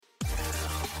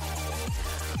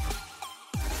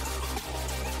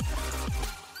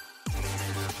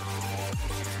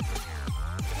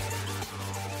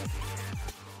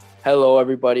Hello,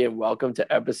 everybody, and welcome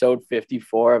to episode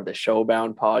 54 of the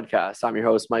Showbound podcast. I'm your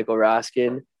host, Michael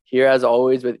Raskin, here as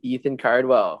always with Ethan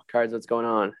Cardwell. Cards, what's going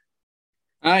on?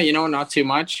 Not too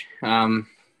much.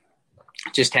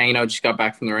 Just hanging out. Just got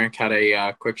back from the rink, had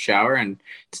a quick shower, and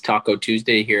it's Taco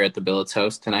Tuesday here at the Billett's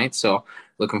house tonight. So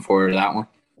looking forward to that one.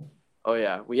 Oh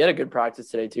yeah, we had a good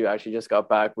practice today too. Actually, just got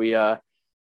back. We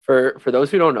for those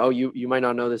who don't know, you might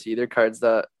not know this either. Cards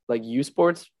that like U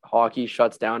Sports hockey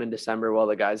shuts down in December while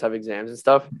the guys have exams and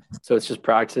stuff. So it's just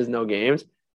practices, no games.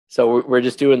 So we're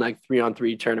just doing like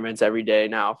 3-on-3 tournaments every day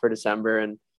now for December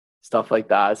and stuff like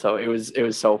that. So it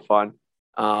was so fun.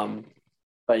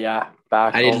 But yeah,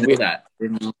 back I home. didn't know that.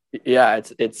 Didn't know. Yeah,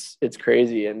 it's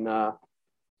crazy, and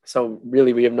so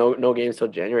really we have no games till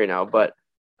January now. But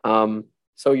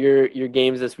so your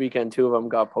games this weekend, two of them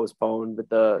got postponed with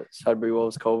the Sudbury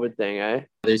Wolves COVID thing, eh?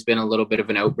 There's been a little bit of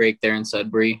an outbreak there in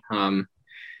Sudbury.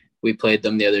 We played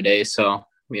them the other day, so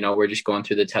we're just going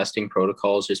through the testing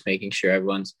protocols, just making sure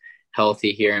everyone's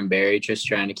healthy here in Barrie, just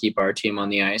trying to keep our team on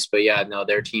the ice. But yeah, no,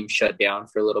 their team shut down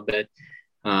for a little bit.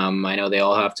 I know they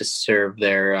all have to serve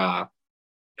their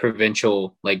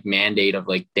provincial mandate of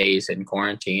days in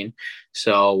quarantine.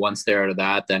 So once they're out of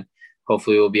that, then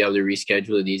hopefully we'll be able to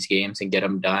reschedule these games and get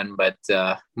them done. But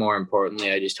more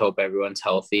importantly, I just hope everyone's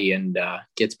healthy and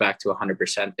gets back to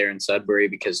 100% there in Sudbury,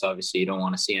 because obviously you don't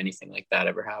want to see anything like that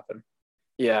ever happen.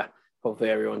 Yeah, hopefully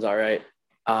everyone's all right.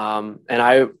 And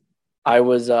I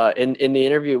was in the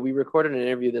interview. We recorded an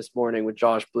interview this morning with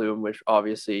Josh Bloom, which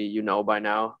obviously you know by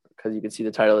now because you can see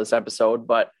the title of this episode.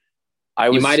 But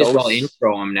you might as well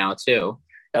intro him now too.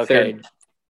 Okay,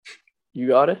 you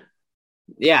got it.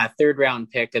 Yeah, third round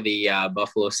pick of the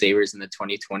Buffalo Sabres in the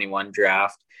 2021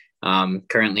 draft.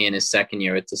 Currently in his second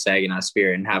year with the Saginaw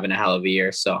Spirit and having a hell of a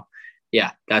year. So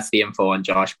yeah, that's the info on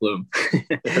Josh Bloom.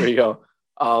 There we go.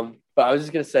 But I was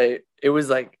just gonna say, it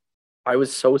was I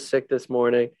was so sick this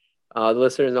morning. The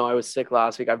listeners know I was sick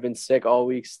last week. I've been sick all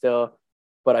week still,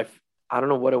 but I don't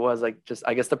know what it was. I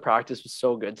guess the practice was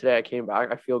so good today. I came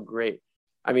back. I feel great.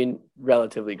 I mean,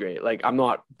 relatively great. I'm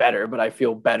not better, but I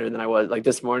feel better than I was.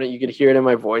 This morning, you could hear it in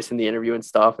my voice in the interview and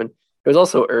stuff. And it was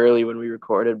also early when we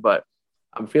recorded, but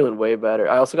I'm feeling way better.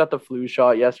 I also got the flu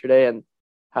shot yesterday and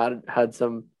had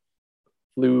some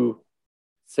flu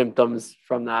symptoms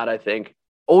from that, I think.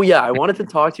 Oh yeah, I wanted to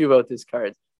talk to you about this,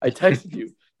 Cards. I texted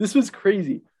you. This was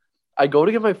crazy. I go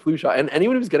to get my flu shot, and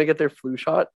anyone who's gonna get their flu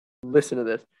shot, listen to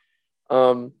this.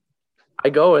 I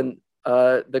go and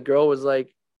the girl was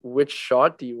like, "Which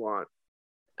shot do you want?"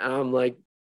 And I'm like,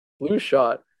 "Flu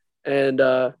shot." And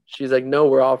she's like, "No,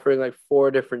 we're offering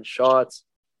 4 different shots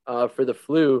for the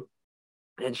flu."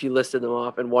 And she listed them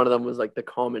off, and one of them was the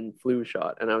common flu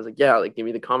shot. And I was like, "Yeah, give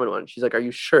me the common one." She's like, "Are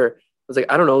you sure?" I was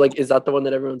like, "I don't know. Is that the one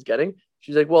that everyone's getting?"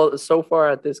 She's like, "Well, so far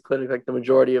at this clinic, the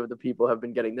majority of the people have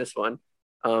been getting this one."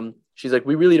 She's like,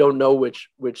 "We really don't know which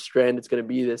strand it's going to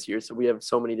be this year, so we have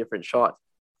so many different shots."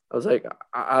 I was like,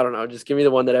 I don't know, just give me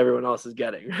the one that everyone else is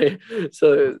getting, right?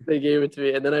 So they gave it to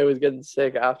me, and then I was getting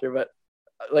sick after. But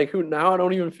who now? I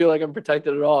don't even feel like I'm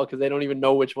protected at all because they don't even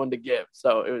know which one to give.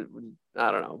 So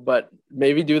I don't know, but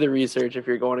maybe do the research if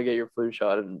you're going to get your flu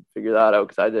shot and figure that out,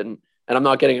 because I didn't, and I'm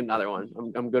not getting another one.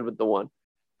 I'm good with the one.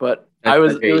 But it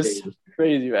was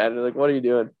crazy, man. What are you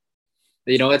doing?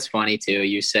 You know what's funny too?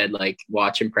 You said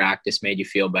watching practice made you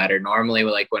feel better. Normally,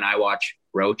 when I watch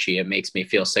Roachy, it makes me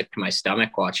feel sick to my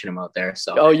stomach watching him out there.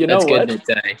 So that's good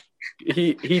today.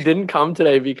 He didn't come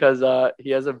today because he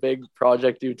has a big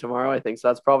project due tomorrow, I think. So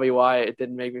that's probably why it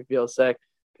didn't make me feel sick.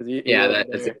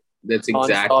 That's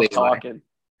exactly talking.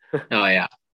 Oh yeah.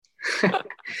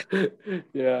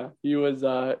 Yeah, he was.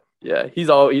 Yeah, he's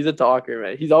a talker,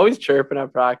 man. He's always chirping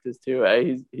at practice too.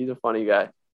 He's a funny guy.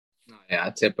 Oh, yeah,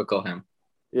 typical him.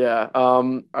 Yeah.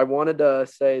 I wanted to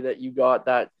say that you got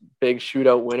that big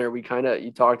shootout winner.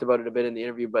 You talked about it a bit in the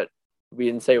interview, but we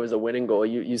didn't say it was a winning goal.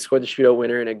 You scored the shootout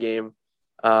winner in a game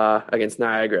against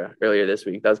Niagara earlier this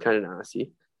week. That was kind of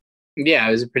nasty. Yeah,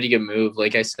 it was a pretty good move.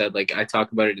 Like I said, I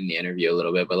talked about it in the interview a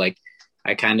little bit, but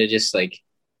I kind of just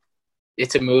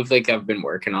it's a move I've been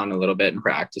working on a little bit in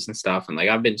practice and stuff, and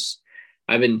I've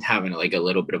been having a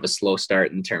little bit of a slow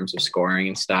start in terms of scoring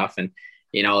and stuff, and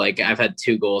I've had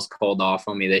 2 goals called off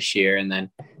on me this year, and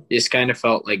then just kind of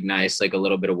felt nice, a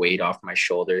little bit of weight off my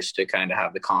shoulders to kind of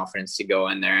have the confidence to go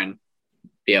in there and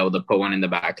be able to put one in the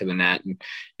back of the net and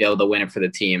be able to win it for the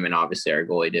team. And obviously our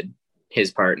goalie did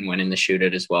his part in winning the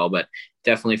shootout as well, but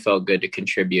definitely felt good to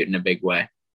contribute in a big way.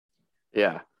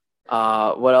 Yeah.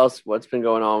 What else? What's been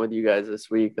going on with you guys this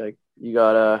week? You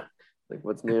got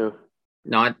what's new?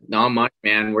 Not much,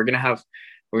 man. We're gonna have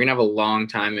a long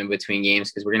time in between games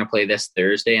because we're gonna play this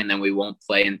Thursday and then we won't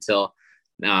play until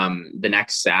the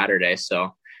next Saturday.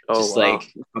 So just wow.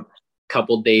 like a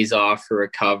couple days off for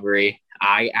recovery.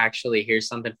 I actually, here's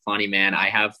something funny, man. I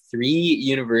have 3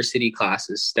 university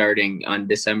classes starting on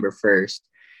December 1st.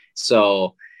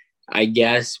 So I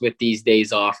guess with these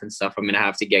days off and stuff, I'm going to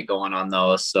have to get going on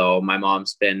those. So my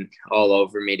mom's been all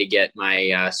over me to get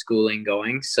my schooling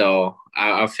going. So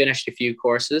I've finished a few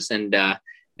courses, and now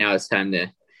it's time to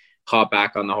hop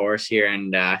back on the horse here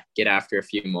and get after a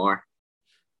few more.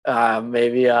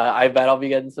 Maybe I bet I'll be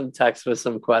getting some texts with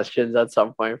some questions at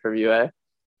some point from you, eh?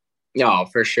 No,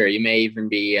 for sure. You may even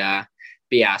be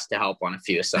asked to help on a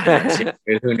few assignments.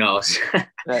 Who knows?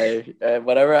 Hey,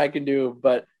 whatever I can do.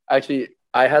 But actually,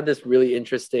 I had this really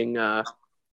interesting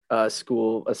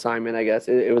school assignment, I guess.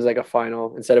 It was like a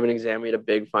final. Instead of an exam, we had a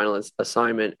big final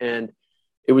assignment. And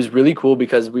it was really cool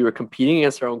because we were competing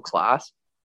against our own class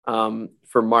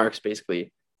for marks,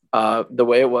 basically. The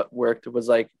way it worked was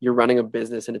like you're running a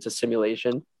business and it's a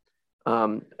simulation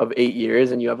of 8 years,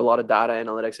 and you have a lot of data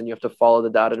analytics, and you have to follow the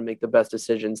data to make the best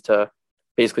decisions to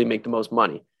basically make the most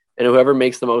money. And whoever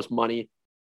makes the most money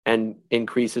and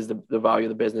increases the value of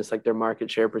the business, like their market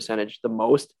share percentage, the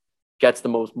most gets the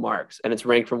most marks. And it's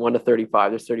ranked from 1 to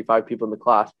 35. There's 35 people in the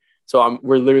class. So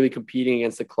we're literally competing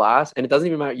against the class, and it doesn't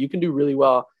even matter. You can do really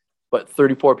well, but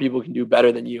 34 people can do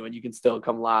better than you, and you can still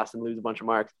come last and lose a bunch of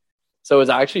marks. So it's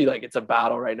actually like, it's a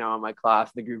battle right now in my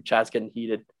class. The group chat's getting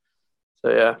heated.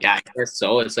 So yeah. Yeah, I guess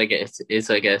so. It's like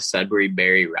a Sudbury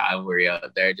Barrie rivalry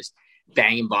out there, just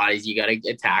banging bodies. You got to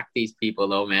attack these people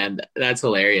though, man. That's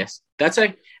hilarious.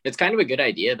 It's kind of a good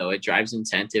idea though. It drives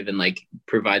incentive and like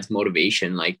provides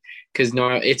motivation. Like, cause no,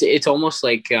 it's almost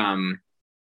like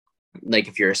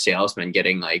if you're a salesman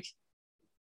getting like,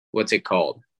 what's it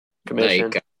called?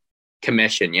 Commission. Like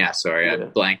commission. Yeah. Sorry. I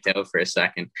blanked out for a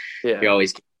second. Yeah. You're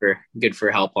always good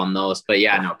for help on those, but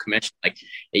yeah, no, commission, like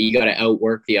you got to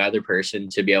outwork the other person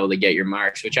to be able to get your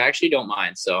marks, which I actually don't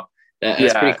mind. So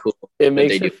that's pretty cool. It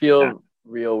makes it feel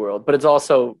real world, but it's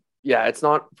also, it's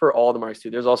not for all the marks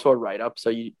too. There's also a write-up. So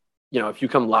you know, if you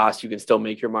come last, you can still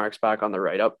make your marks back on the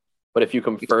write-up. But if you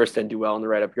come first and do well on the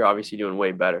write-up, you're obviously doing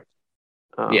way better.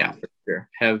 Yeah, for sure.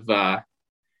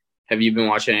 Have you been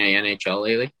watching any NHL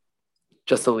lately?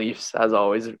 Just the Leafs, as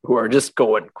always, who are just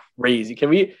going crazy.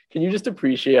 Can you just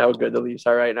appreciate how good the Leafs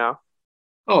are right now?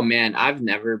 Oh man, I've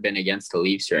never been against the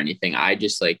Leafs or anything. I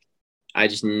just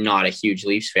not a huge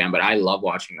Leafs fan, but I love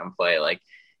watching them play. Like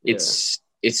it's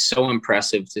so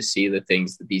impressive to see the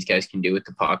things that these guys can do with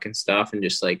the puck and stuff. And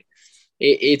just like,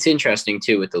 it's interesting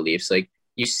too with the Leafs. Like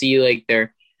you see like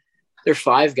they're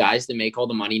 5 guys that make all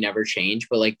the money, never change,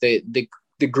 but like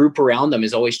the group around them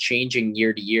is always changing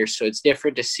year to year. So it's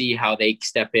different to see how they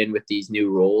step in with these new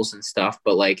roles and stuff.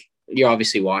 But like, you're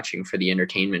obviously watching for the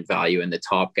entertainment value and the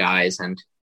top guys. And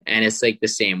it's like the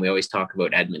same. We always talk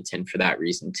about Edmonton for that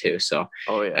reason too. So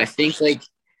I think like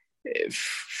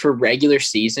for regular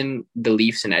season, the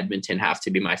Leafs and Edmonton have to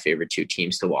be my favorite 2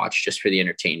 teams to watch just for the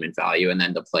entertainment value. And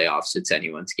then the playoffs, it's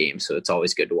anyone's game. So it's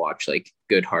always good to watch like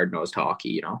good hard-nosed hockey,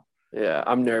 you know? Yeah,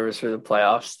 I'm nervous for the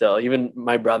playoffs still. Even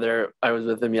my brother, I was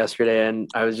with him yesterday,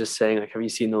 and I was just saying, like, have you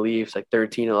seen the Leafs? Like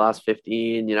 13 of the last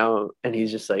 15, you know? And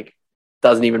he's just like,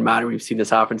 doesn't even matter. We've seen this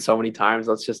happen so many times.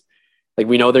 Let's just, like,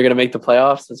 we know they're going to make the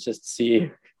playoffs. Let's just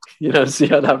see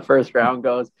how that first round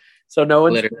goes. So no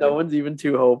one's even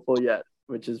too hopeful yet,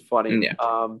 which is funny.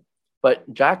 Yeah.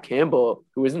 But Jack Campbell,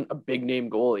 who isn't a big name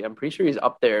goalie, I'm pretty sure he's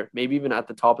up there, maybe even at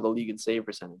the top of the league in save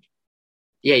percentage.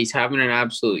 Yeah, he's having an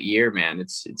absolute year, man.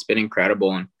 It's been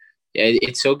incredible. And yeah,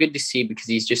 it's so good to see because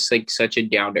he's just like such a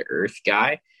down to earth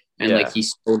guy. And like,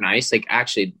 he's so nice. Like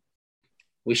actually,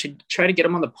 we should try to get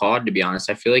him on the pod, to be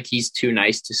honest. I feel like he's too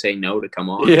nice to say no to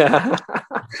come on. Yeah,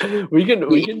 we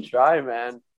can try,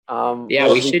 man.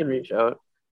 We should reach out.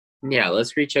 Yeah,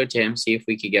 let's reach out to him, see if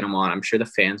we could get him on. I'm sure the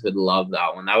fans would love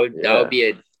that one. That would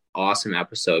be an awesome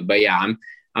episode. But yeah,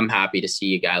 I'm happy to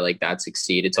see a guy like that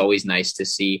succeed. It's always nice to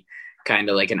see kind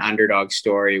of like an underdog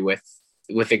story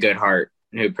with a good heart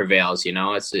who prevails, you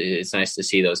know. It's nice to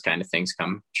see those kind of things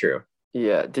come true.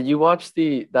 Yeah. Did you watch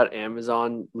that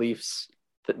Amazon Leafs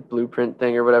blueprint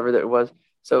thing or whatever that it was?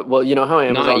 So, well, you know how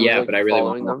Amazon was, but I really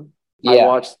want them.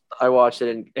 Yeah. I watched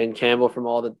it, and Campbell, from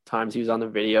all the times he was on the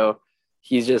video,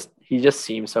 he just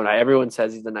seems so nice. Everyone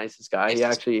says he's the nicest guy. He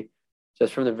actually,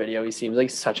 just from the video, he seems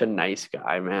like such a nice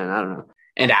guy, man. I don't know.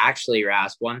 And actually,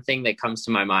 Rask, one thing that comes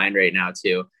to my mind right now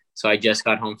too. So I just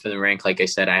got home from the rink. Like I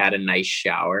said, I had a nice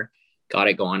shower, got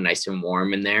it going nice and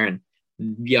warm in there. And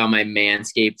yeah, my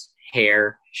Manscaped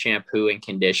hair shampoo and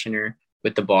conditioner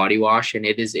with the body wash, and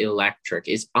it is electric.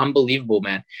 It's unbelievable,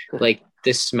 man. Like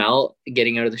the smell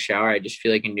getting out of the shower, I just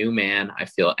feel like a new man. I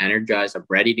feel energized. I'm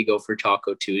ready to go for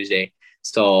Taco Tuesday.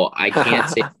 So I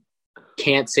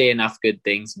can't say enough good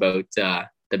things about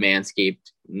the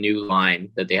Manscaped new line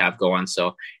that they have going.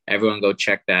 So everyone go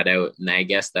check that out. And I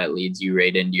guess that leads you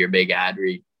right into your big ad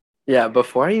read. Yeah,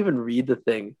 before I even read the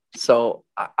thing, so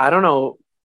I don't know.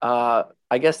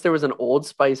 I guess there was an Old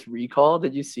Spice recall.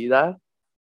 Did you see that?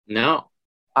 No.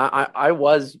 I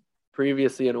was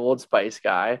previously an Old Spice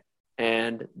guy,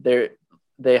 and they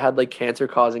had like cancer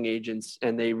causing agents,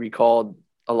 and they recalled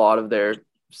a lot of their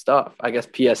stuff. I guess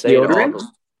PSA to all of Deodorant? them.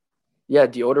 Yeah,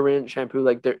 deodorant, shampoo,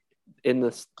 like they're in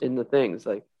the things.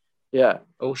 Like, yeah,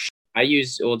 Oh, I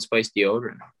use Old Spice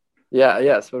deodorant.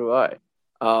 yeah. So do I.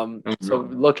 So No.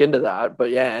 look into that.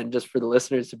 But yeah, and just for the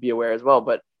listeners to be aware as well.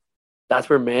 But that's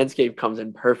where Manscaped comes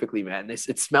in perfectly, man.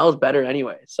 It smells better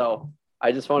anyway. So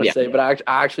I just want to say, but I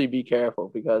actually be careful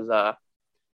because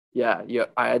yeah,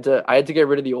 I had to get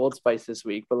rid of the Old Spice this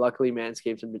week, but luckily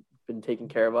Manscaped's been taking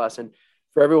care of us. And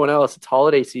for everyone else, it's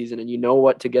holiday season, and you know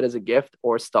what to get as a gift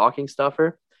or stocking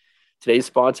stuffer. Today's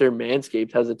sponsor,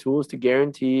 Manscaped, has the tools to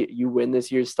guarantee you win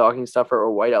this year's stocking stuffer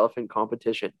or white elephant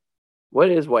competition. What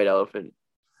is white elephant?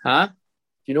 Huh? Do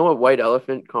you know what white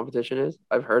elephant competition is?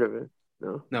 I've heard of it.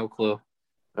 No? No clue.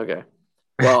 Okay.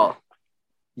 Well,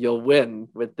 you'll win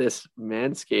with this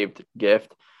Manscaped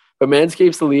gift. But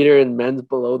Manscaped's the leader in men's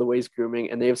below the waist grooming,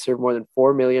 and they have served more than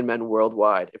 4 million men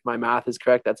worldwide. If my math is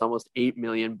correct, that's almost 8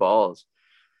 million balls.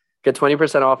 Get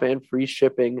 20% off and free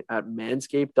shipping at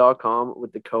manscaped.com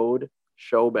with the code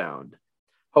SHOWBOUND.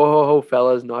 Ho, ho, ho,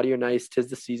 fellas, naughty or nice,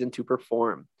 'tis the season to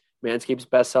perform. Manscaped's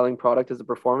best-selling product is the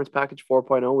Performance Package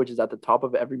 4.0, which is at the top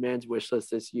of every man's wish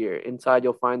list this year. Inside,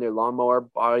 you'll find their lawnmower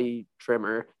body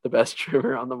trimmer, the best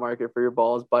trimmer on the market for your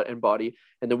balls, butt, and body,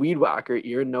 and the Weed Whacker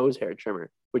ear and nose hair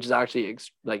trimmer, which is actually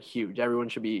like huge. Everyone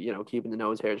should be, keeping the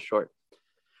nose hairs short.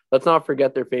 Let's not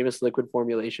forget their famous liquid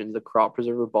formulations, the Crop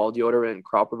Preserver Ball Deodorant and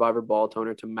Crop Reviver Ball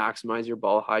Toner to maximize your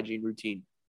ball hygiene routine.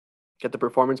 Get the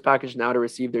Performance Package now to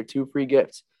receive their 2 free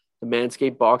gifts, the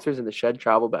Manscaped Boxers and the Shed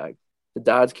Travel Bag. The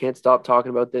dads can't stop talking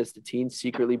about this, the teens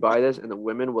secretly buy this, and the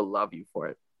women will love you for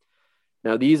it.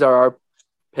 Now, these are our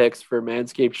picks for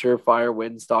Manscaped Surefire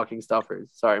Win Stocking Stuffers.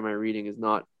 Sorry, my reading is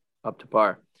not up to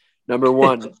par. Number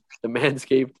 1, the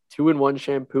Manscaped 2-in-1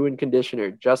 Shampoo and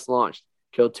Conditioner, just launched.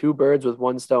 Kill 2 birds with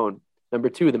 1 stone. Number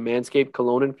 2, the Manscaped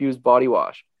Cologne Infused Body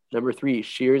Wash. Number 3,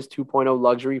 Shears 2.0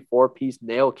 Luxury 4-piece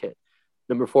Nail Kit.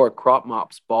 Number 4, Crop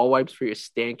Mops, ball wipes for your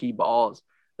stanky balls.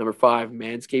 Number 5,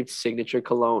 Manscaped Signature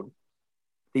Cologne.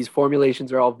 These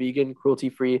formulations are all vegan,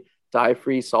 cruelty-free,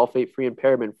 dye-free, sulfate-free, and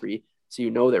paraben-free, so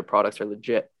you know their products are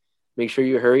legit. Make sure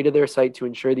you hurry to their site to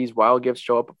ensure these wild gifts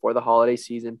show up before the holiday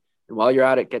season. And while you're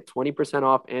at it, get 20%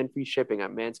 off and free shipping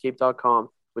at manscaped.com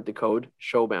with the code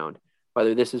SHOWBOUND.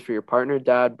 Whether this is for your partner,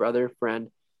 dad, brother, friend,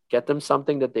 get them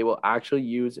something that they will actually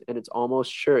use, and it's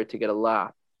almost sure to get a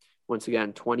laugh. Once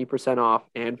again, 20% off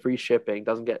and free shipping.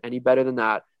 Doesn't get any better than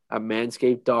that at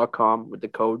manscaped.com with the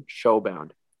code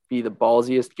SHOWBOUND. Be the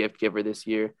ballsiest gift giver this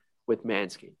year with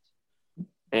Manscaped.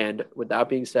 And with that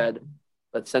being said,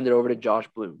 let's send it over to Josh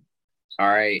Bloom. All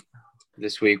right.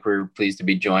 This week, we're pleased to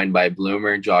be joined by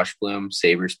Bloomer, Josh Bloom,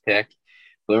 Sabres pick.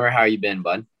 Bloomer, how you been,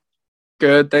 bud?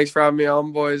 Good. Thanks for having me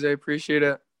on, boys. I appreciate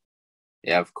it.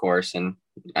 Yeah, of course. And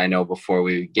I know before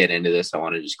we get into this, I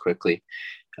want to just quickly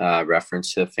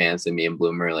reference to the fans that me and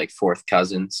Bloomer are like fourth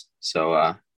cousins. So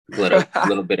a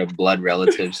little bit of blood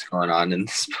relatives going on in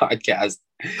this podcast.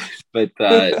 But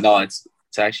no, it's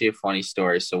actually a funny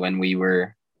story. So when we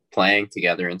were playing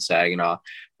together in Saginaw,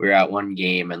 we were at one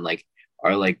game, and like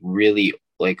our like really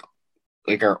like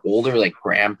our older like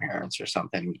grandparents or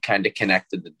something kind of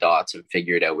connected the dots and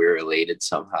figured out we were related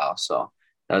somehow. So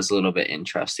that was a little bit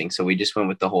interesting. So we just went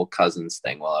with the whole cousins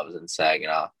thing while I was in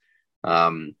Saginaw.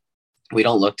 We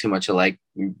don't look too much alike.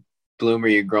 Bloomer,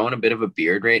 you're growing a bit of a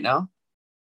beard right now.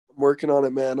 I'm working on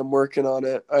it, man. I'm working on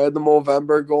it. I had the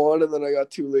Movember going, and then I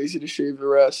got too lazy to shave the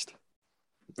rest.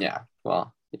 Yeah,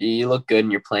 well, you look good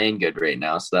and you're playing good right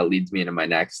now. So that leads me into my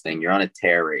next thing. You're on a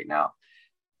tear right now.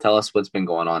 Tell us what's been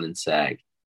going on in Sag.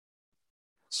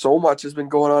 So much has been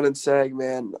going on in Sag,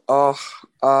 man.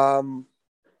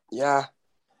 Yeah.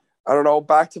 I don't know.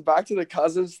 Back to the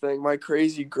cousins thing. My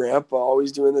crazy grandpa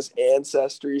always doing this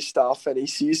ancestry stuff, and he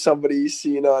sees somebody he's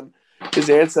seen on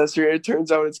his ancestry, and it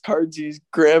turns out it's Cardsy's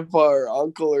grandpa or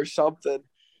uncle or something.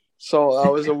 So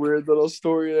that was a weird little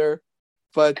story there.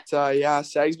 But yeah,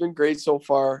 Sag's been great so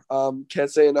far.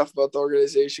 Can't say enough about the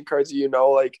organization. Cardsy,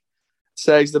 like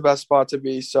Sag's the best spot to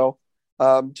be. So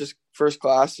just first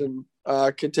class and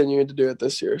continuing to do it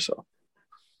this year. So.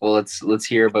 Well, let's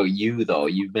hear about you though.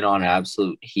 You've been on an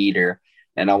absolute heater,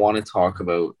 and I want to talk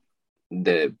about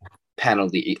the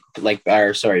penalty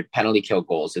kill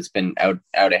goals. It's been out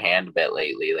of hand a bit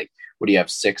lately. Like, what do you have,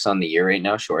 6 on the year right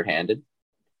now, shorthanded?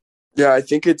 Yeah, I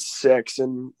think it's 6,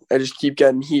 and I just keep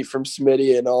getting heat from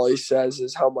Smitty, and all he says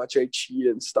is how much I cheat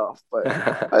and stuff. But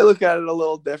I look at it a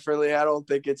little differently. I don't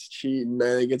think it's cheating.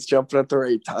 I think it's jumping at the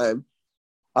right time.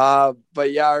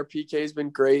 But yeah, our PK has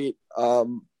been great. I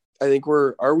think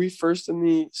are we first in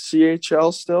the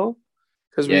CHL still?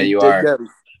 Because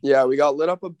we got lit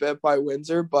up a bit by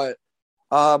Windsor, but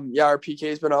our PK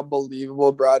has been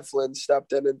unbelievable. Brad Flynn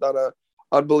stepped in and done an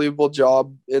unbelievable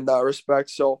job in that respect.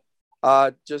 So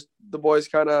just the boys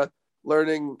kind of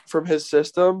learning from his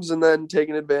systems and then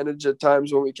taking advantage at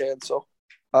times when we can. So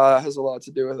it has a lot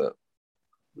to do with it.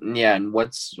 Yeah, and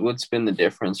what's been the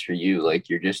difference for you? Like,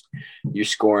 you're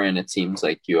scoring, it seems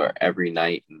like you are every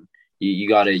night, and you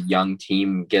got a young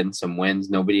team getting some wins.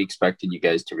 Nobody expected you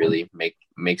guys to really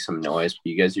make some noise, but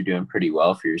you guys are doing pretty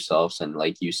well for yourselves. And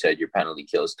like you said, your penalty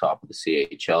kill is top of the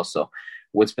CHL. So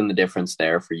what's been the difference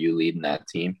there for you leading that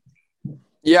team?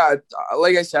 Yeah,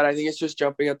 like I said, I think it's just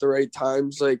jumping at the right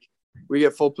times. Like, we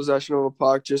get full possession of a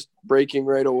puck, just breaking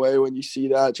right away when you see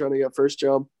that, trying to get first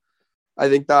jump. I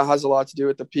think that has a lot to do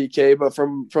with the PK, but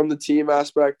from the team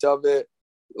aspect of it,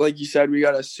 like you said, we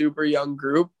got a super young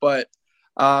group, but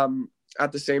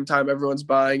at the same time, everyone's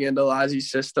buying into Lazzy's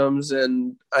systems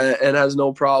and has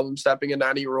no problem stepping in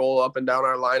any role up and down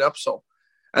our lineup. So,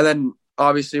 and then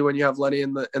obviously when you have Lenny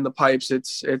in the pipes,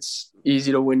 it's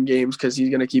easy to win games because he's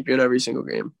going to keep you in every single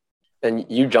game. And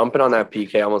you jumping on that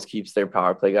PK almost keeps their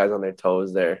power play guys on their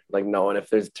toes there, like knowing if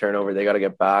there's a turnover, they got to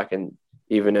get back. And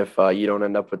even if you don't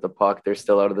end up with the puck, they're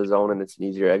still out of the zone and it's an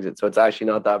easier exit. So it's actually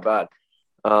not that bad.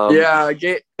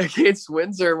 Against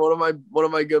Windsor, one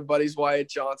of my good buddies, Wyatt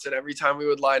Johnson, every time we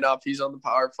would line up, he's on the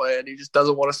power play and he just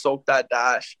doesn't want to soak that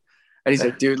dash. And he's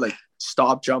like, dude, like,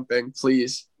 stop jumping,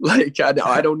 please. Like,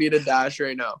 I don't need a dash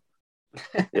right now.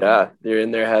 Yeah, you're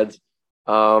in their heads.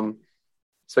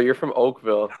 So you're from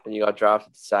Oakville and you got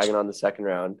drafted to Saginaw in the second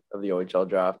round of the OHL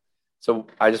draft. So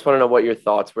I just want to know what your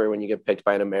thoughts were when you get picked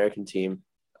by an American team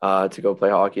to go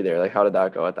play hockey there. Like, how did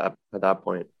that go at that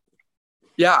point?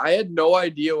 Yeah, I had no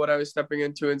idea what I was stepping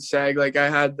into in SAG. Like, I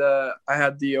had the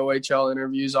OHL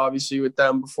interviews obviously with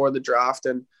them before the draft,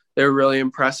 and they were really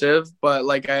impressive. But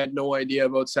like, I had no idea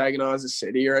about Saginaw as a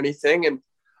city or anything. And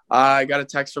I got a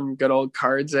text from good old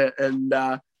Cards, and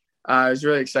I was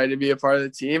really excited to be a part of the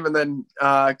team. And then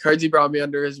Cardsy brought me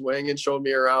under his wing and showed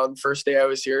me around the first day I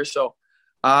was here. So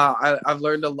I've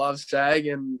learned to love SAG,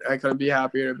 and I couldn't be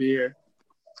happier to be here.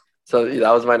 So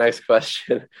that was my next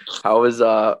question. How was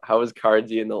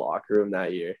Cardsy in the locker room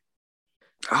that year?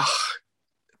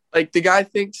 Like, the guy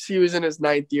thinks he was in his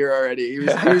 9th year already.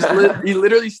 He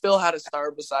literally still had a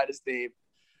star beside his name,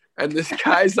 and this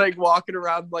guy's like walking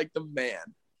around like the man.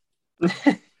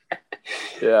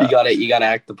 Yeah, you gotta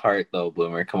act the part though,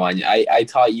 Bloomer. Come on, I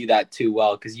taught you that too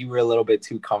well because you were a little bit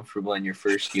too comfortable in your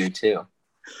first year too.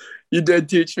 You did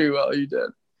teach me well. You did.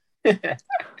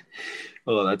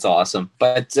 Oh, that's awesome.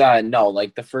 But no,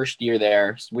 like the first year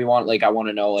there, I want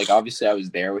to know, like, obviously I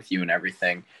was there with you and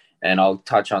everything, and I'll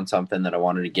touch on something that I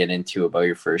wanted to get into about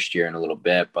your first year in a little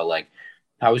bit, but like,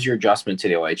 how was your adjustment to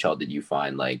the OHL, did you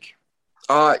find? Like,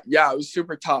 yeah, it was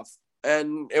super tough.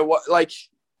 And it was like,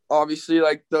 obviously,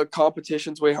 like, the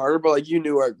competition's way harder, but like, you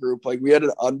knew our group, like, we had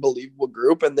an unbelievable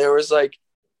group, and there was like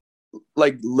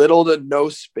little to no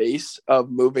space of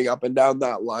moving up and down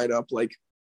that lineup. Like,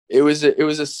 it was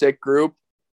a sick group.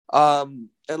 And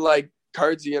like,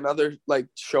 Cardsy, another like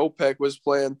show pick, was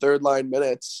playing third line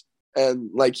minutes, and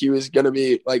like, he was going to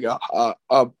be like a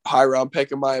high round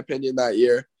pick in my opinion that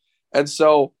year. And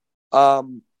so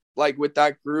like, with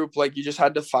that group, like, you just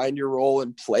had to find your role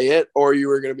and play it, or you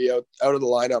were going to be out of the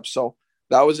lineup. So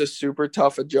that was a super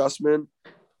tough adjustment.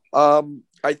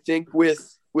 I think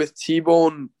with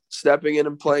T-Bone stepping in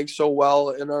and playing so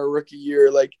well in our rookie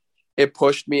year, like, it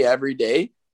pushed me every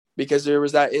day, because there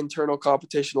was that internal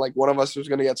competition. Like, one of us was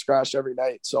going to get scratched every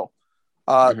night. So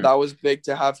that was big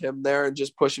to have him there and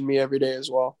just pushing me every day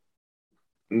as well.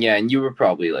 Yeah, and you were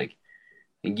probably like,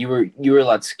 you were a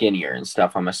lot skinnier and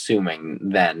stuff, I'm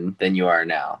assuming, than you are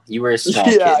now. You were a small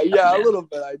kid. Yeah, a little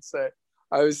bit, I'd say.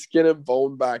 I was skin and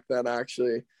bone back then,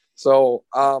 actually. So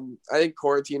I think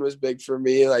quarantine was big for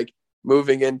me, like,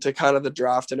 moving into kind of the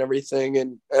draft and everything,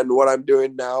 and what I'm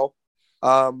doing now.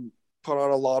 Put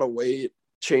on a lot of weight,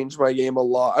 changed my game a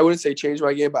lot. I wouldn't say changed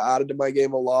my game, but added to my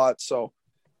game a lot. So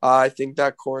I think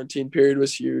that quarantine period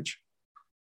was huge.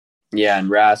 Yeah, and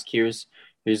Rask, here's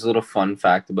a little fun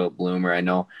fact about Bloomer. I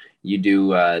know you do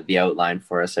the outline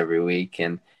for us every week,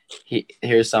 and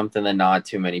here's something that not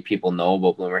too many people know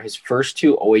about Bloomer. His first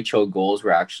 2 OHL goals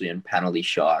were actually in penalty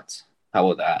shots. How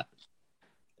about that?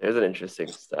 There's an interesting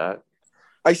stat.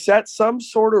 I set some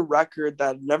sort of record that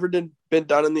had never been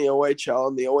done in the OHL,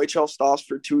 and the OHL stops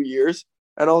for 2 years.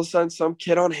 And all of a sudden, some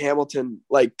kid on Hamilton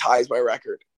like ties my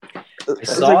record. I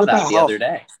saw that the other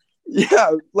day.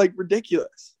 Yeah, like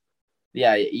ridiculous.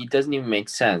 Yeah, it doesn't even make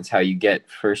sense how you get,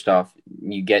 first off,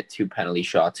 you get 2 penalty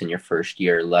shots in your first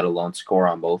year, let alone score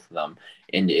on both of them,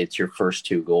 and it's your first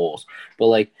 2 goals. But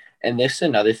like, and this is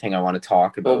another thing I want to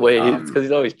talk about. Well, wait, it's because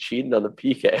he's always cheating on the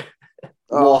PK.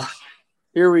 Well,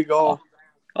 here we go.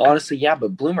 Honestly, yeah,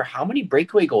 but Bloomer, how many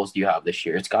breakaway goals do you have this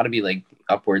year? It's got to be like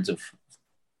upwards of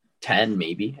 10,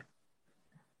 maybe.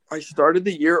 I started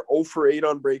the year 0 for 8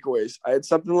 on breakaways. I had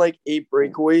something like 8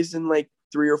 breakaways in like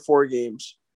 3 or 4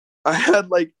 games. I had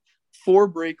like 4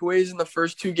 breakaways in the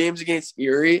first 2 games against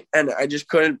Erie, and I just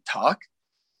couldn't talk.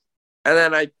 And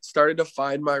then I started to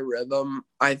find my rhythm.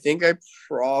 I think I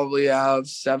probably have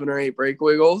 7 or 8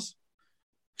 breakaway goals.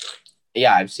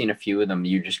 Yeah, I've seen a few of them.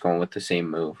 You're just going with the same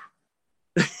move.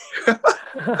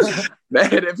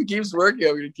 Man, if it keeps working,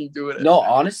 I'm gonna keep doing it. No,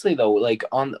 honestly though, like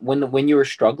on when you were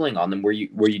struggling on them, were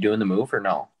you doing the move or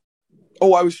no?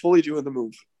 Oh, I was fully doing the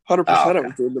move. 100%. Okay. I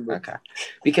was doing the move. Okay,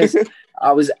 because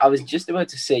I was just about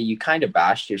to say you kind of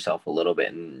bashed yourself a little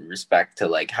bit in respect to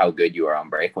like how good you are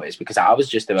on breakaways, because I was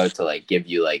just about to like give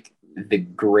you like the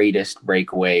greatest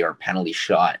breakaway or penalty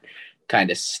shot kind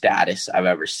of status I've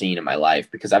ever seen in my life,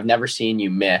 because I've never seen you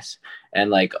miss. And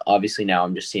like, obviously now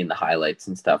I'm just seeing the highlights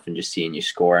and stuff and just seeing you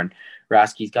score. And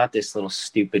Raski's got this little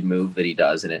stupid move that he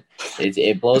does, and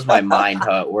it blows my mind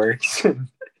how it works. I'm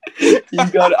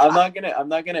not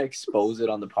gonna expose it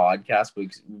on the podcast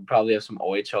because we probably have some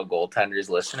OHL goaltenders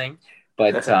listening.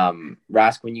 But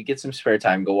Rask, when you get some spare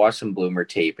time, go watch some Bloomer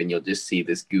tape, and you'll just see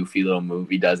this goofy little move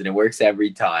he does, and it works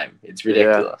every time. It's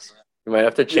ridiculous. Yeah. You might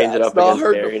have to change it up. It's not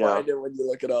hard Barry to find it when you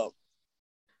look it up.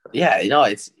 Yeah, you know,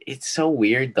 it's so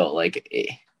weird though. Like,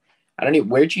 I don't even.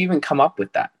 Where'd you even come up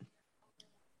with that?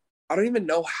 I don't even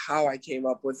know how I came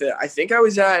up with it. I think I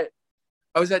was at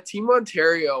Team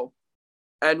Ontario,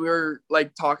 and we were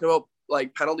like talking about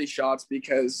like penalty shots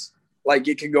because like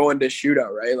it could go into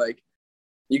shootout, right? Like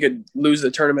you could lose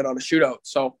the tournament on a shootout.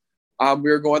 So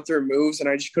we were going through moves, and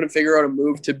I just couldn't figure out a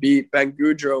move to beat Ben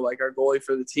Goudreau, like our goalie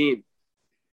for the team.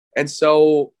 And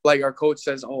so like our coach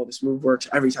says, "Oh, this move works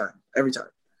every time."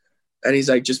 And he's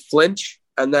like, "Just flinch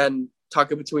and then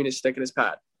tuck it between his stick and his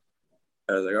pad."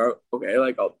 And I was like, "Oh, okay,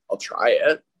 like I'll try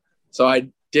it." So I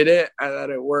did it, and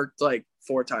then it worked like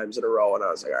 4 times in a row. And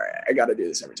I was like, "All right, I got to do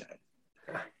this every time."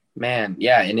 Man,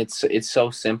 yeah, and it's so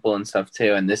simple and stuff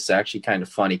too. And this is actually kind of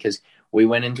funny because we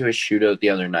went into a shootout the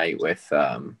other night with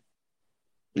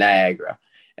Niagara,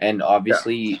 and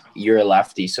obviously you're a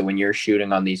lefty, so when you're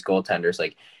shooting on these goaltenders,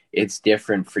 like it's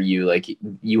different for you. Like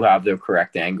you have the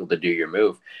correct angle to do your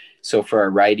move. So for a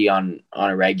righty on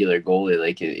a regular goalie,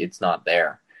 like it's not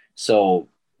there. So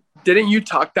didn't you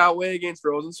tuck that way against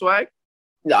Rosenzweig?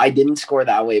 I didn't score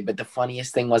that way, but the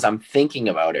funniest thing was I'm thinking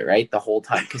about it right the whole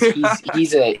time because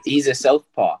he's a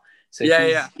southpaw, so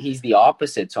he's the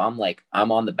opposite. So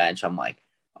I'm on the bench. I'm like,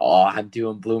 oh, I'm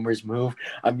doing Bloomer's move.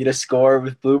 I'm gonna score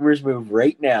with Bloomer's move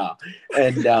right now,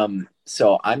 and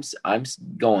so I'm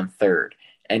going third,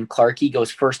 and Clarkie goes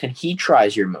first, and he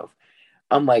tries your move.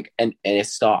 I'm like, and it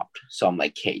stopped. So I'm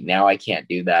like, hey, now I can't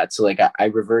do that. So like I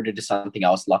reverted to something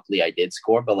else. Luckily I did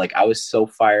score, but like I was so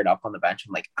fired up on the bench.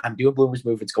 I'm like, I'm doing Bloomer's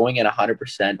move. It's going in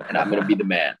 100% and I'm going to be the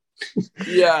man.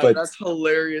 Yeah, but that's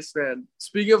hilarious, man.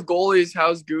 Speaking of goalies,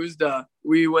 how's Guzda?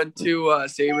 We went to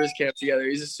Sabres camp together.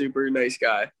 He's a super nice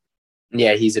guy.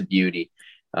 Yeah, he's a beauty.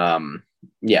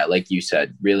 Yeah, like you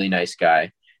said, really nice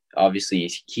guy. Obviously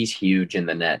he's huge in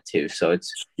the net too. So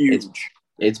it's huge.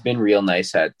 It's been real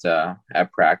nice at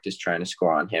practice trying to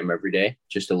score on him every day.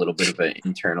 Just a little bit of an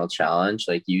internal challenge,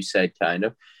 like you said, kind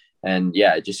of. And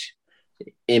yeah,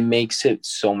 it makes it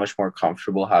so much more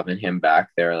comfortable having him back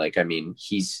there. Like, I mean,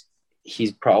 he's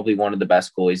probably one of the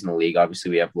best goalies in the league.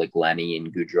 Obviously, we have like Lenny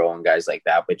and Goudreau and guys like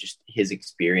that, but just his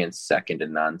experience second to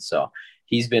none. So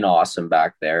he's been awesome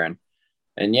back there.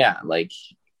 And yeah, like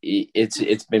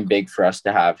it's been big for us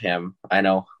to have him. I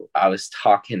know I was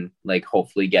talking like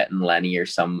hopefully getting Lenny or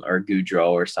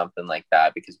Goudreau or something like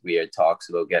that because we had talks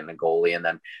about getting a goalie. And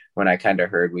then when I kind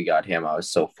of heard we got him, I was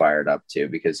so fired up too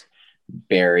because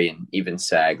Barry and even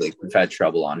Sag, like we've had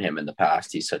trouble on him in the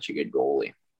past. He's such a good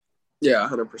goalie. Yeah,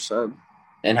 100%.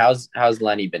 And how's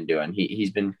Lenny been doing? He's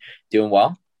been doing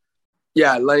well?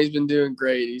 Yeah, Lenny's been doing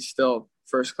great. He's still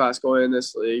first class goalie in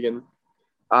this league, and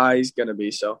he's gonna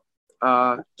be so.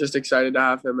 Just excited to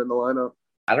have him in the lineup.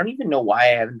 I don't even know why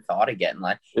I haven't thought of getting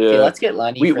Lenny. Yeah. Okay, let's get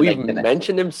Lenny. We've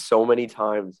mentioned him so many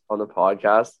times on the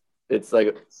podcast. it's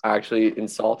like actually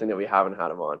insulting that we haven't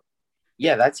had him on.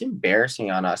 Yeah, that's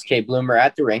embarrassing on us. Okay, Bloomer,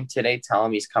 at the rink today, tell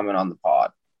him he's coming on the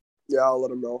pod. Yeah, I'll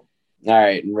let him know. All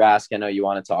right, and Rask, I know you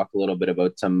want to talk a little bit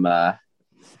about some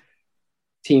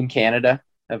Team Canada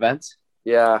events.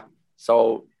 Yeah.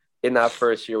 So in that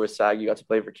first year with SAG, you got to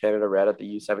play for Canada Red at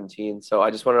the U17. So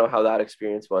I just want to know how that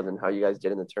experience was and how you guys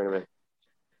did in the tournament.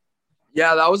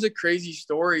 Yeah, that was a crazy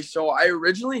story. So I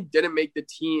originally didn't make the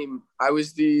team. I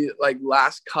was the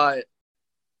last cut,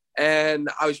 and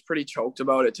I was pretty choked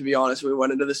about it, to be honest. We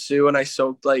went into the Sioux and I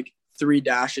soaked 3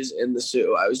 dashes in the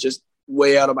Sioux. I was just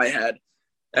way out of my head.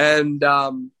 And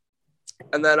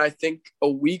then I think a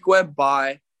week went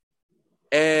by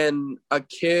and a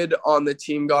kid on the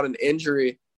team got an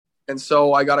injury. And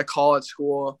so I got a call at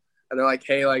school and they're like,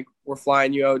 hey, we're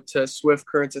flying you out to Swift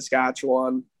Current,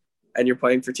 Saskatchewan, and you're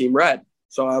playing for Team Red.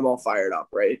 So I'm all fired up,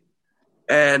 right?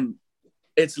 And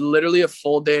it's literally a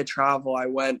full day of travel. I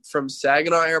went from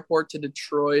Saginaw Airport to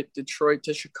Detroit, Detroit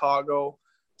to Chicago,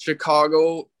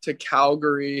 Chicago to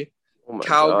Calgary,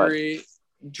 Calgary, God.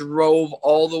 Drove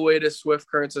all the way to Swift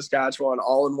Current, Saskatchewan,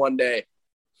 all in one day.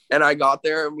 And I got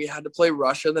there and we had to play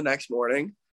Russia the next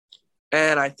morning.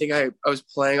 And I think I was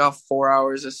playing off 4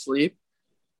 hours of sleep.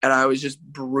 And I was just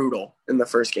brutal in the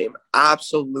first game.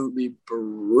 Absolutely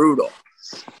brutal.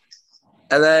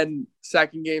 And then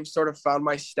second game sort of found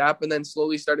my step and then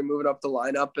slowly started moving up the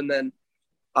lineup. And then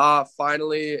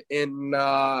finally we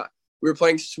were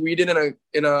playing Sweden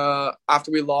in a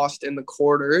after we lost in the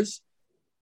quarters.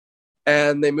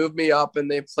 And they moved me up and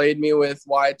they played me with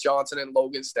Wyatt Johnson and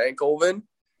Logan Stankoven.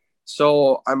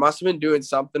 So I must have been doing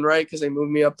something right because they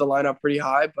moved me up the lineup pretty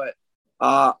high. But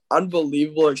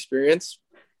unbelievable experience.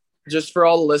 Just for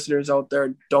all the listeners out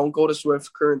there, don't go to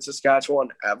Swift Current, Saskatchewan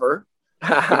ever.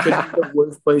 It could be the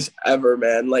worst place ever,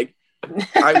 man.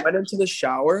 I went into the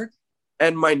shower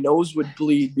and my nose would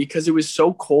bleed because it was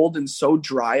so cold and so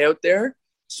dry out there.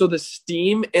 So the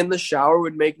steam in the shower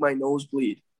would make my nose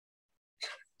bleed.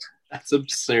 That's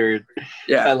absurd.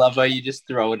 Yeah. I love how you just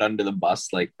throw it under the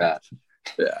bus like that.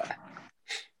 Yeah.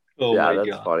 Oh yeah, my that's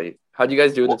God. funny. How'd you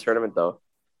guys do in the tournament, though?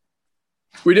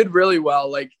 We did really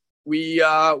well. We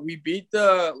beat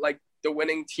the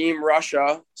winning team,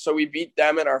 Russia. So we beat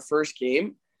them in our first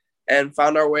game and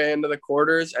found our way into the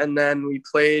quarters. And then we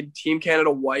played Team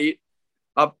Canada White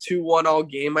up 2-1 all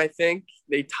game, I think.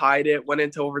 They tied it, went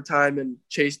into overtime, and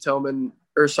Chase Stillman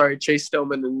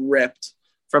ripped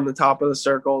from the top of the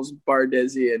circles, bar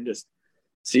dizzy, and just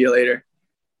see you later.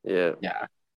 Yeah. Yeah.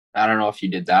 I don't know if you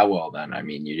did that well then. I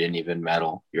mean, you didn't even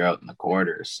medal. You're out in the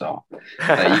quarters. So you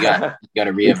got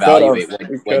to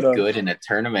reevaluate what good in a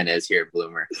tournament is here,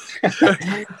 Bloomer.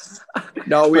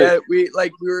 No, we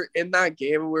were in that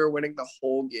game and we were winning the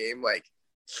whole game.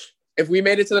 If we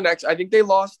made it to the next, I think they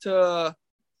lost to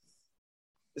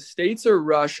the States or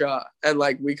Russia, and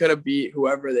we could have beat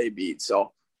whoever they beat.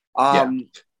 So I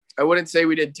wouldn't say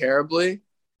we did terribly,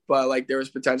 but there was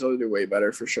potential to do way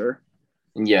better for sure.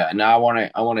 Yeah, now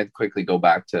I want to quickly go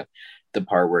back to the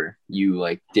part where you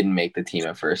didn't make the team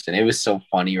at first, and it was so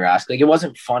funny, Rask. It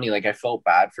wasn't funny. I felt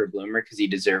bad for Bloomer because he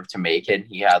deserved to make it.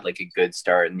 He had a good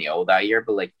start in the O that year,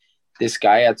 but this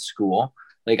guy at school,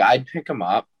 I'd pick him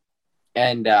up,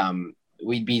 and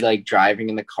we'd be driving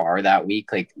in the car that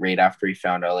week, right after he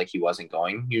found out he wasn't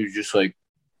going. He was just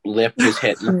lip was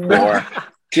hitting the floor,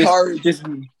 just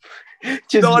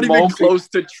not even close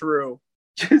to true.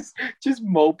 Just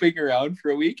moping around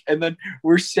for a week, and then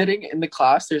we're sitting in the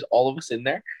class. There's all of us in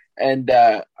there, and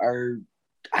I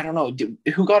don't know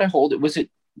who got a hold. Was it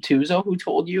Tuzo who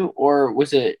told you, or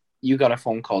was it you got a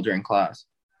phone call during class?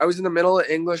 I was in the middle of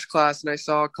English class, and I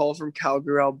saw a call from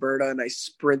Calgary, Alberta, and I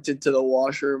sprinted to the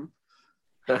washroom.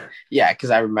 Yeah,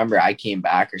 because I remember I came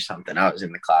back or something. I was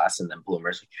in the class, and then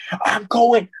Bloomer's I'm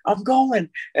going,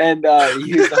 and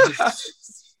he was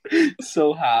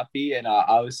so happy, and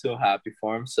I was so happy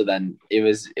for him. So then it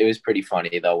was pretty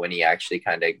funny though when he actually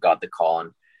kind of got the call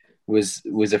and was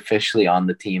officially on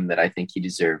the team that I think he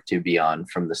deserved to be on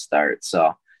from the start.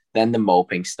 So then the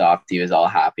moping stopped. He was all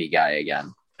happy guy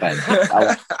again. But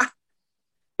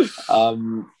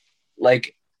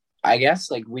I guess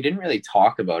we didn't really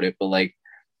talk about it, but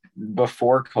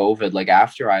before COVID,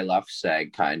 after I left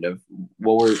SEG, kind of,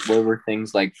 what were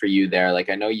things for you there?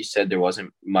 I know you said there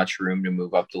wasn't much room to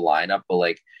move up the lineup,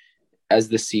 but as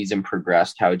the season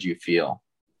progressed, how did you feel?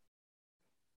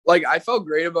 I felt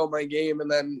great about my game, and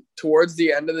then towards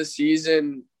the end of the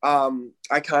season,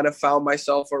 I kind of found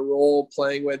myself a role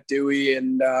playing with Dewey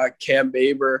and Cam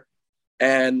Baber,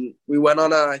 and we went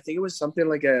on I think it was something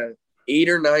like a 8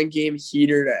 or 9 game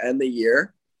heater to end the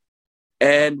year.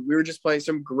 And we were just playing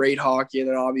some great hockey, and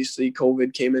then obviously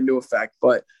COVID came into effect.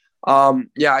 But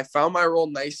Yeah, I found my role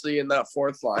nicely in that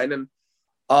fourth line, and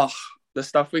the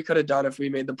stuff we could have done if we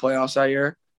made the playoffs that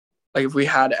year, like if we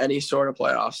had any sort of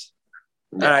playoffs.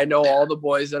 Yeah. And I know all the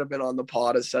boys that have been on the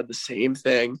pod have said the same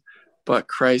thing, but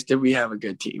Christ, did we have a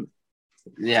good team?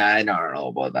 Yeah, I don't know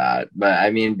about that, but I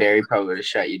mean, Barry probably would have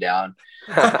shut you down.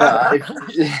 But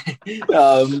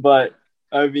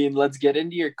I mean, let's get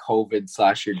into your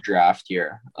COVID / your draft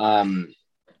year.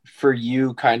 For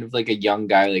you, kind of like a young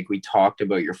guy, like we talked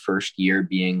about your first year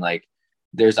being like,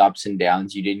 there's ups and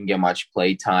downs. You didn't get much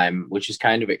play time, which is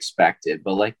kind of expected,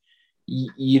 but like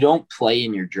you don't play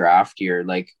in your draft year.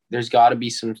 Like there's got to be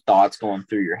some thoughts going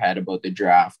through your head about the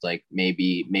draft. Like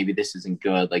maybe this isn't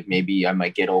good. Like maybe I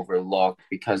might get overlooked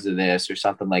because of this or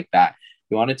something like that.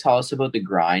 You want to tell us about the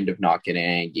grind of not getting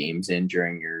any games in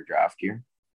during your draft year?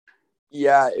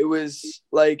 Yeah, it was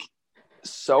like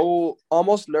so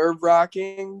almost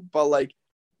nerve-wracking, but like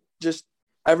just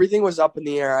everything was up in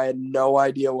the air. I had no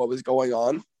idea what was going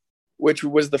on, which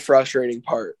was the frustrating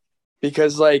part,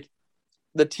 because like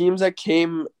the teams that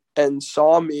came and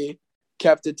saw me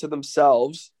kept it to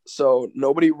themselves, so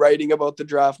nobody writing about the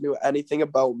draft knew anything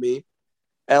about me,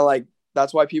 and like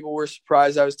that's why people were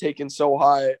surprised I was taken so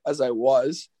high as I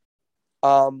was.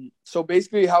 So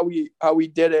basically how we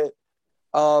did it,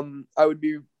 I would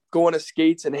be going to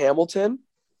skates in Hamilton,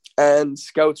 and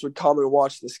scouts would come and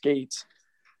watch the skates.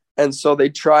 And so they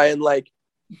try and like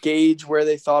gauge where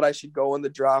they thought I should go in the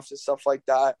draft and stuff like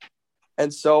that.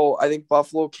 And so I think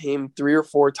Buffalo came 3 or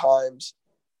 4 times.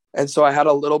 And so I had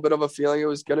a little bit of a feeling it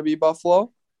was going to be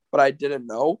Buffalo, but I didn't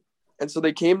know. And so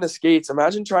they came to skates.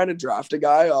 Imagine trying to draft a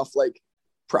guy off like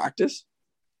practice.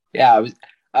 Yeah,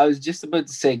 I was just about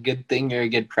to say, good thing you're a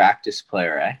good practice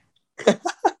player, eh?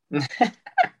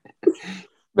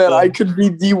 Man, I could be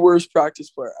the worst practice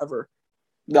player ever.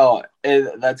 No,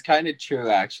 that's kind of true,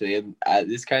 actually. And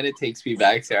this kind of takes me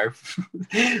back to our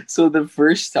so the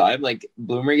first time, like,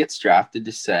 Bloomer gets drafted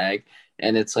to SAG,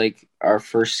 and it's, like, our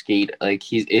first skate. Like,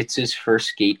 it's his first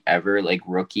skate ever, like,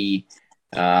 rookie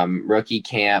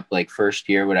camp, like, first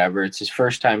year, whatever. It's his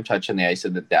first time touching the ice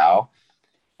of the Dow.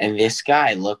 And this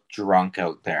guy looked drunk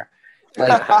out there.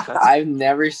 Like, I've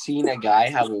never seen a guy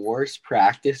have worse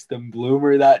practice than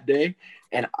Bloomer that day.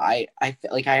 And I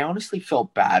honestly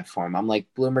felt bad for him. I'm like,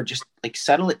 Bloomer, just like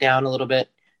settle it down a little bit.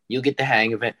 You'll get the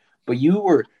hang of it. But you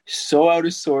were so out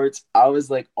of sorts. I was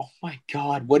like, oh my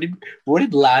God, what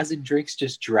did Laz and Drinks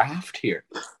just draft here?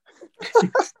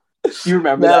 You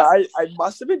remember that? I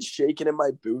must have been shaking in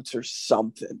my boots or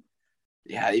something.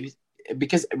 Yeah,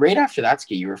 because right after that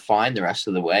skate, you were fine the rest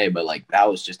of the way, but like that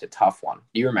was just a tough one.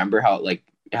 Do you remember how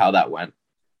that went?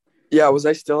 Yeah, was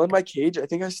I still in my cage? I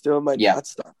think I was still in my Nat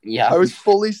stuff. Yeah. I was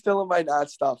fully still in my Nat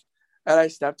stuff. And I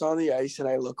stepped on the ice and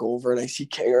I look over and I see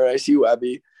Kinger and I see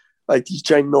Webby, like these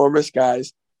ginormous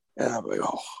guys. And I'm like,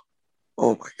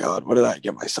 oh my God, what did I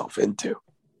get myself into?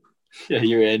 Yeah,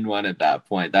 you're in one at that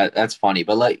point. That's funny.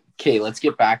 But like, okay, let's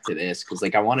get back to this because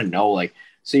like I want to know, like,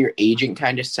 so your agent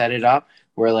kind of set it up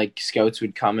where like scouts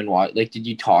would come and watch. Like, did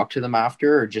you talk to them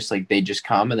after, or just like they just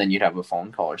come and then you'd have a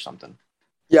phone call or something?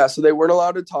 Yeah, so they weren't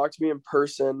allowed to talk to me in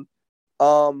person.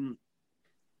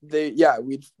 We'd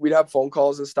have phone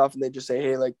calls and stuff, and they just say,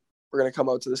 hey, like, we're gonna come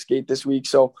out to the skate this week.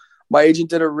 So my agent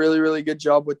did a really, really good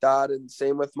job with that, and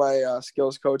same with my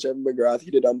skills coach Evan McGrath.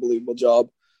 He did an unbelievable job.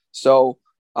 So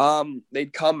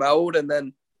they'd come out, and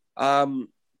then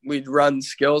we'd run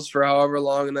skills for however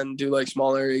long, and then do like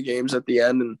small area games at the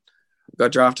end, and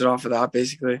got drafted off of that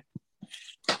basically.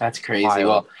 That's crazy.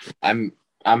 Well,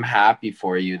 I'm happy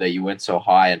for you that you went so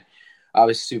high, and I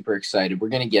was super excited. We're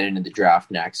going to get into the draft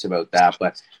next about that,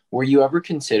 but were you ever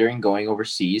considering going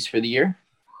overseas for the year?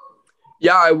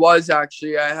 Yeah, I was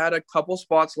actually. I had a couple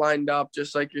spots lined up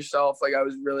just like yourself. Like I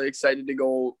was really excited to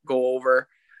go over.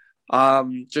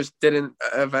 Just didn't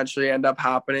eventually end up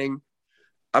happening.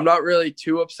 I'm not really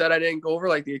too upset I didn't go over.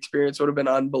 Like the experience would have been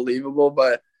unbelievable,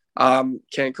 but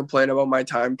can't complain about my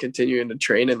time continuing to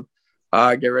train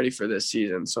and get ready for this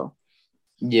season. So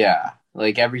yeah,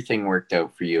 like everything worked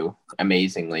out for you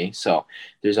amazingly. So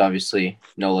there's obviously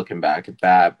no looking back at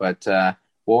that. But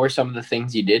what were some of the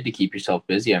things you did to keep yourself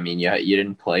busy? I mean, you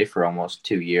didn't play for almost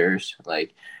 2 years.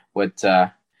 Like what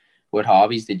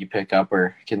hobbies did you pick up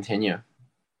or continue?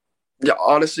 Yeah,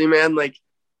 honestly, man, like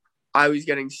I was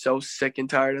getting so sick and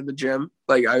tired of the gym.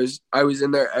 Like I was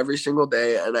in there every single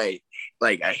day, and I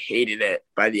hated it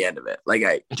by the end of it. Like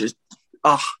I just,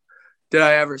 did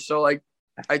I ever? So like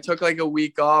I took like a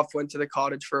week off, went to the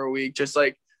cottage for a week, just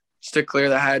to clear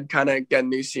the head, kind of get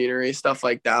new scenery, stuff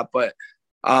like that. But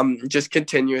just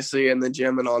continuously in the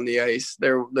gym and on the ice,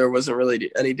 there wasn't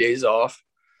really any days off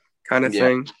kind of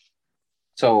thing.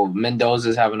 So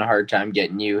Mendoza's having a hard time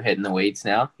getting you hitting the weights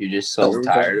now. You're just so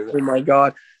tired of it. Oh my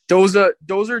god,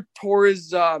 Dozer tore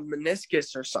his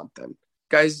meniscus or something.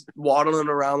 Guy's waddling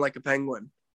around like a penguin.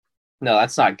 No,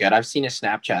 that's not good. I've seen his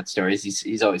Snapchat stories.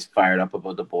 He's always fired up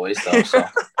about the boys though. So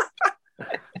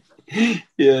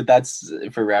yeah, that's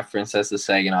for reference. That's the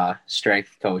Saginaw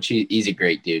strength coach. He's a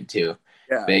great dude too.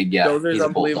 Yeah, Big. Yeah, Dozer's he's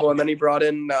unbelievable. And then he brought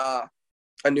in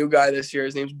a new guy this year.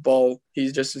 His name's Bo.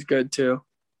 He's just as good too.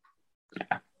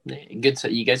 Yeah, good.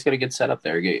 You guys got a good setup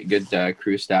there. Good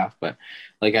crew staff. But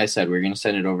like I said, we're gonna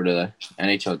send it over to the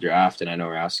NHL draft, and I know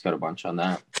Rask's got a bunch on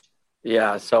that.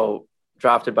 Yeah, so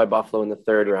drafted by Buffalo in the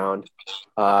third round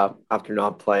after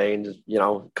not playing, just,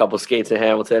 a couple skates in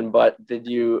Hamilton. But did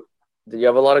you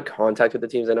have a lot of contact with the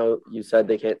teams? I know you said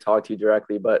they can't talk to you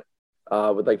directly, but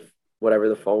with like whatever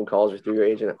the phone calls or through your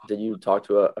agent, did you talk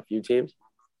to a few teams?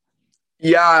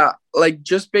 Yeah, like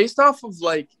just based off of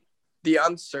like the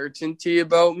uncertainty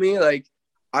about me, like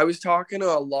I was talking to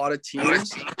a lot of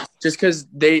teams just because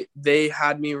they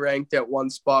had me ranked at one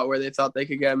spot where they thought they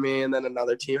could get me, and then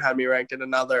another team had me ranked at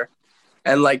another.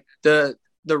 And like the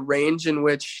range in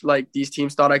which like these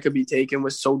teams thought I could be taken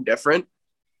was so different.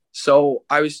 So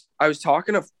I was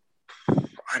talking to,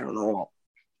 I don't know,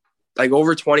 like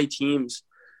over 20 teams.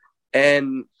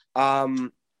 And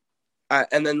and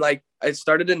then like I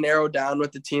started to narrow down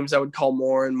with the teams I would call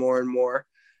more and more and more.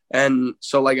 And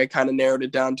so like I kind of narrowed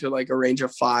it down to like a range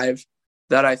of 5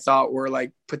 that I thought were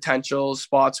like potential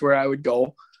spots where I would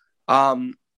go.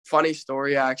 Funny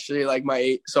story, actually, like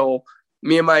me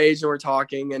and my agent were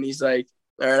talking, and he's like,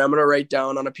 all right, I'm going to write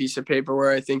down on a piece of paper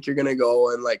where I think you're going to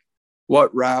go and like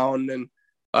what round and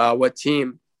what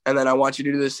team. And then I want you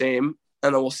to do the same.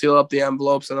 And then we'll seal up the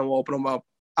envelopes, and then we'll open them up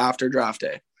after draft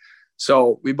day.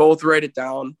 So we both write it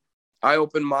down. I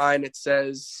open mine. It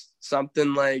says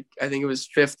something like, I think it was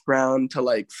 5th round to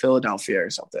like Philadelphia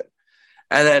or something.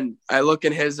 And then I look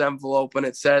in his envelope and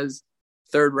it says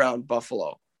 3rd round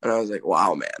Buffalo. And I was like,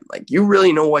 wow, man, like you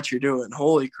really know what you're doing.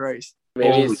 Holy Christ.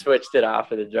 Maybe he switched it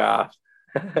after the draft.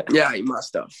 Yeah, he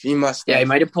must have. Yeah, he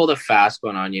might have pulled a fast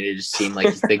one on you to just seem like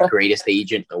he's the greatest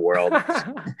agent in the world.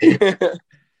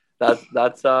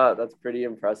 That's pretty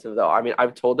impressive though. I mean,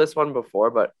 I've told this one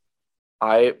before, but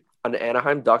an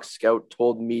Anaheim Ducks scout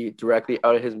told me directly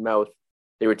out of his mouth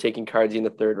they were taking Cardsy in the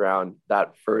 3rd round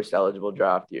that first eligible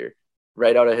draft year,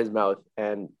 right out of his mouth,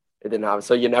 and it didn't happen.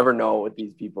 So you never know with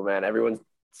these people, man. Everyone's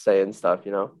saying stuff,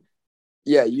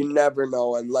 Yeah, you never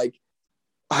know. And like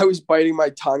I was biting my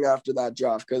tongue after that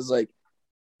draft because like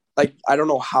I don't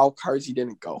know how Cardsy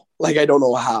didn't go. Like I don't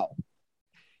know how.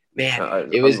 Man,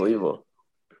 it was unbelievable.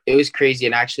 It was crazy.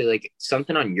 And actually, like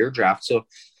something on your draft. So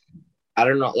I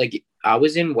don't know, like I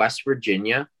was in West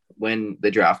Virginia when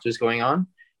the draft was going on,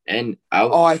 and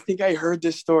I think I heard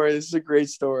this story. This is a great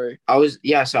story. So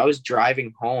I was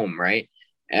driving home, right,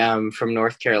 from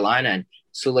North Carolina, and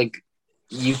so like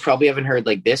you probably haven't heard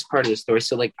like this part of the story.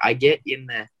 So like I get in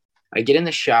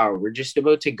the shower. We're just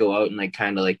about to go out and like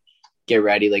kind of like get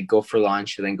ready, like go for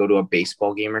lunch and then go to a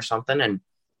baseball game or something. And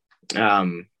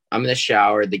I'm in the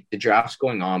shower. The draft's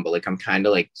going on, but like I'm kind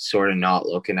of like sort of not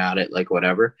looking at it, like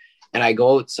whatever. And I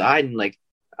go outside and like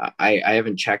I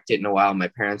haven't checked it in a while. My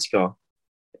parents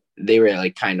they were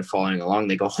like kind of following along.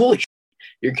 They go, holy shit,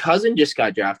 your cousin just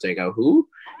got drafted. I go, who?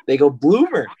 They go,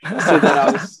 Bloomer. So then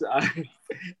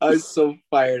I was so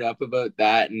fired up about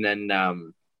that. And then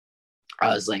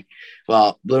I was like,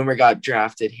 well, Bloomer got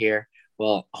drafted here.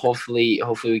 Well, hopefully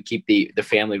we keep the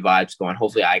family vibes going.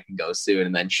 Hopefully I can go soon.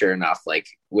 And then sure enough, like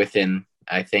within,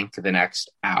 I think the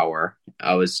next hour,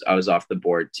 I was off the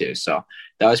board too. So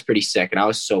that was pretty sick. And I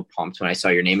was so pumped when I saw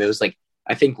your name. It was like,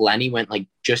 I think Lenny went like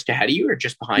just ahead of you or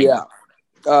just behind you?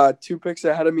 Yeah. 2 picks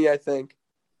ahead of me, I think.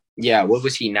 Yeah. What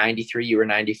was he? 93? You were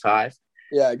 95?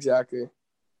 Yeah, exactly.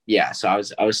 Yeah. So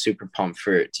I was super pumped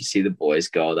to see the boys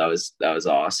go. That was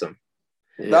awesome.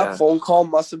 Yeah. That phone call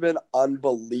must have been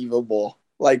unbelievable.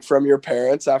 Like from your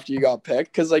parents after you got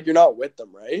picked. Cause like you're not with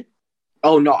them, right?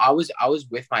 Oh no, I was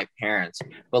with my parents,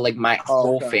 but like my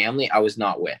whole family, I was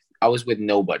not with. I was with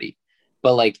nobody.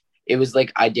 But like it was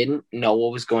like I didn't know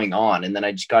what was going on, and then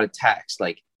I just got a text,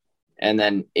 like, and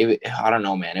then I don't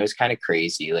know, man. It was kind of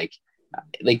crazy. Like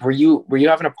were you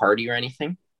having a party or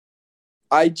anything?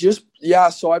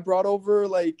 So I brought over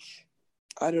like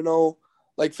I don't know,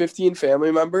 like 15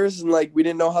 family members, and like we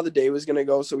didn't know how the day was gonna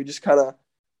go, so we just kind of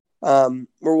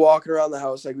we're walking around the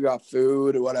house, like we got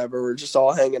food or whatever. We're just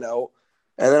all hanging out.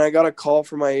 And then I got a call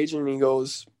from my agent, and he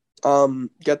goes,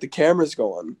 get the cameras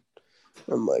going.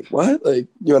 I'm like, what? Like,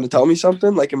 you want to tell me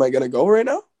something? Like, am I going to go right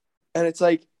now? And it's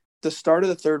like the start of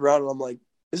the 3rd round, and I'm like,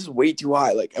 this is way too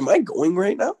high. Like, am I going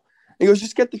right now? He goes,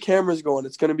 just get the cameras going.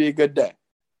 It's going to be a good day.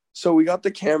 So we got the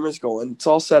cameras going. It's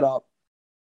all set up.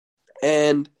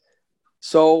 And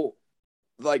so,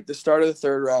 like, the start of the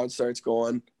third round starts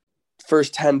going.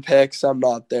 First 10 picks, I'm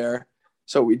not there.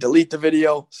 So we delete the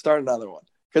video, start another one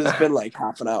because it's been like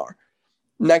half an hour.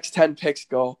 Next 10 picks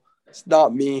go. It's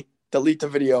not me. Delete the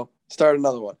video, start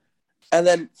another one. And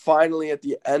then finally at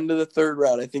the end of the third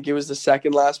round, I think it was the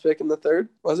second last pick in the third,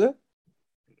 was it?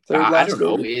 I don't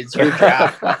know. It's your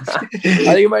draft. I think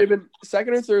it might have been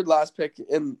second or third last pick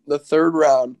in the third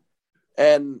round.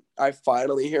 And I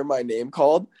finally hear my name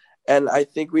called. And I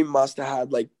think we must have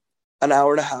had like an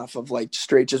hour and a half of like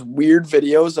straight just weird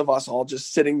videos of us all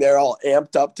just sitting there all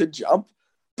amped up to jump.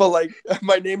 But like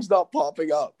my name's not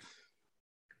popping up.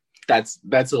 That's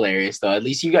hilarious though. At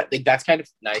least you got like that's kind of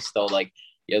nice though. Like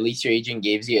at least your agent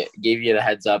gave you the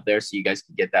heads up there so you guys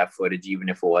could get that footage even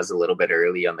if it was a little bit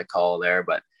early on the call there.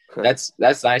 But that's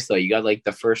nice though. You got like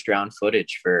the first round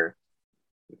footage for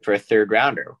a third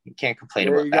rounder. You can't complain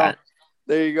about that.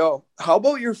 There you go. How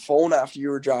about your phone after you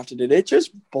were drafted? Did it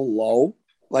just blow?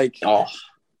 Like,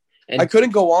 I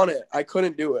couldn't go on it. I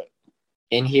couldn't do it.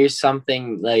 And here's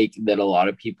something like that a lot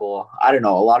of people, I don't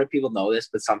know, a lot of people know this,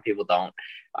 but some people don't.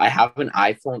 I have an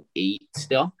iPhone 8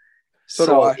 still. So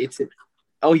do I.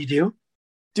 Oh, you do?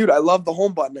 Dude, I love the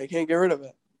home button. I can't get rid of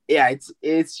it. Yeah,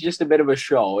 it's just a bit of a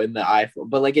show in the iPhone,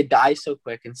 but like it dies so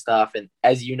quick and stuff. And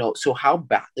as you know, so how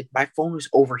bad, like my phone was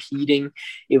overheating.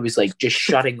 It was like just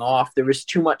shutting off. There was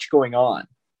too much going on.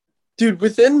 Dude,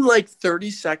 within like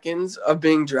 30 seconds of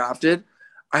being drafted,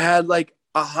 I had like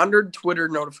 100 Twitter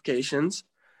notifications,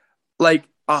 like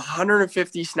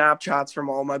 150 Snapchats from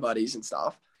all my buddies and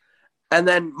stuff. And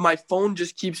then my phone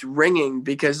just keeps ringing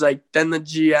because like then the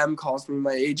GM calls me,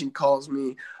 my agent calls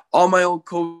me, all my old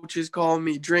coaches call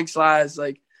me, Drinks Lads,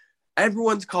 like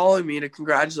everyone's calling me to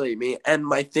congratulate me. And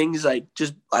my thing's like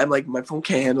I'm like, my phone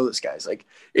can't handle this, guys. Like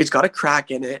it's got a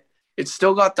crack in it. It's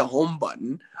still got the home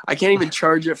button. I can't even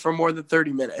charge it for more than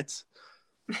 30 minutes.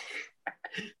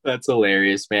 That's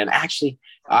hilarious, man. Actually,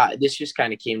 this just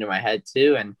kind of came to my head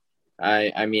too. And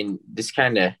I mean, this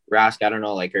kind of, Rask, I don't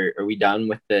know, like, are we done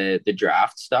with the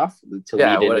draft stuff?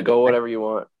 Go whatever you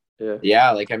want.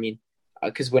 Yeah, like, I mean,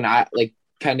 because when I, like,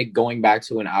 kind of going back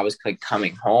to when I was, like,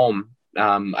 coming home,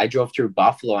 I drove through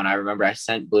Buffalo, and I remember I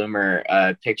sent Bloomer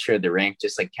a picture of the rink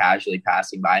just, like, casually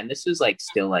passing by. And this was, like,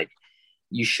 still, like,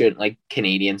 you should, like,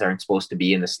 Canadians aren't supposed to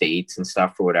be in the States and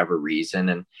stuff for whatever reason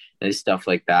and stuff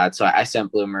like that. So I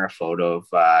sent Bloomer a photo of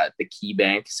the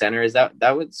KeyBank Center. Is that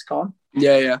what it's called?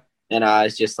 Yeah. And I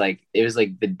was just like, it was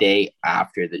like the day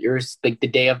after it was like the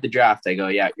day of the draft. I go,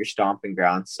 yeah, you're stomping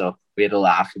grounds. So we had to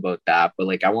laugh about that. But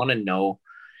like, I want to know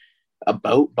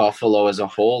about Buffalo as a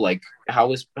whole. Like how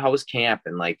was camp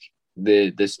and like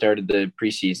the start of the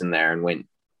preseason there and went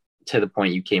to the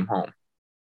point you came home?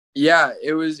 Yeah,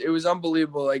 it was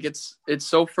unbelievable. Like it's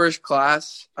so first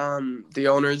class. The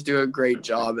owners do a great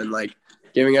job in like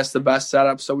giving us the best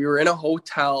setup. So we were in a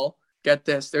hotel. Get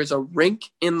this, there's a rink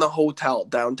in the hotel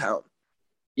downtown.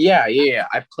 Yeah.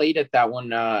 I played at that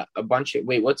one a bunch of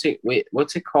what's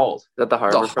it called? Is that the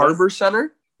Harbor? The Harbor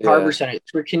Center? Yeah. Harbor Center.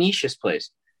 It's where Canisius plays.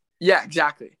 Yeah,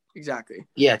 exactly.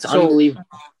 Yeah, it's unbelievable.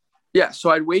 Yeah, so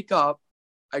I'd wake up,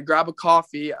 I'd grab a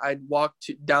coffee, I'd walk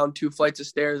down 2 flights of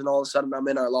stairs, and all of a sudden I'm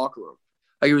in our locker room.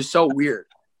 Like, it was so weird.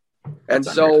 And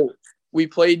so we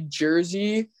played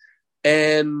Jersey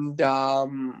and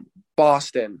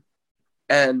Boston.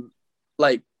 And,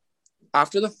 like,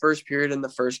 after the first period in the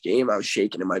first game, I was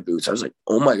shaking in my boots. I was like,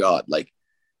 oh, my God. Like,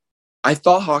 I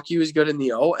thought hockey was good in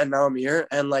the O, and now I'm here,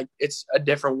 and, like, it's a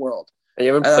different world. And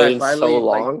you haven't played in so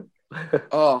long? Like,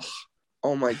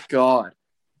 oh, my God.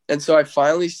 And so I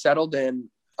finally settled in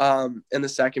the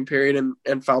second period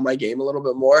and found my game a little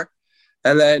bit more.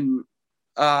 And then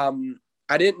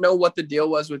I didn't know what the deal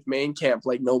was with main camp.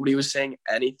 Like, nobody was saying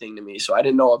anything to me. So I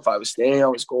didn't know if I was staying, I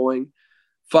was going.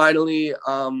 Finally,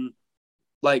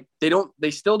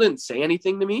 they still didn't say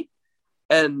anything to me.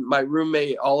 And my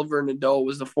roommate, Oliver Nadeau,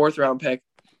 was the 4th round pick.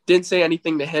 Didn't say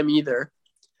anything to him either.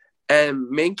 And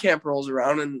main camp rolls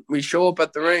around and we show up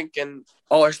at the rink and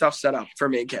all our stuff's set up for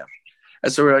main camp.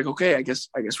 And so we're like, okay, I guess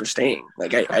we're staying.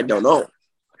 Like, I don't know.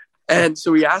 And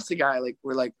so we asked the guy, like,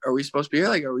 we're like, are we supposed to be here?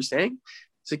 Like, are we staying?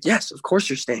 He's like, yes, of course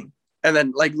you're staying. And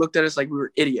then, like, looked at us like we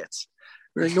were idiots.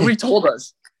 We're like, nobody told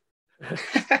us.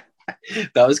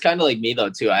 That was kind of like me, though,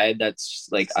 too. I had that,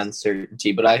 like,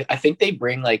 uncertainty. But I think they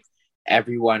bring, like,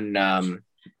 everyone,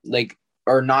 like,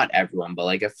 or not everyone, but,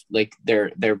 like, if, like,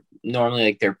 they're normally,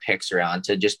 like, their picks around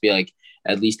to just be, like,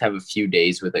 at least have a few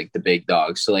days with, like, the big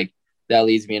dogs. So, like, that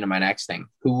leads me into my next thing.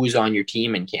 Who was on your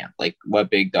team in camp? Like, what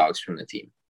big dogs from the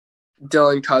team?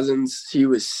 Dylan Cousins, he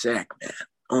was sick, man.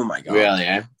 Oh my god. Really,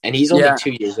 eh? And he's only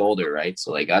 2 years older, right?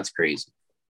 So like that's crazy.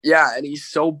 Yeah, and he's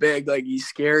so big, like he's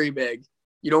scary big.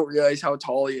 You don't realize how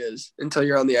tall he is until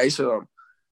you're on the ice with him.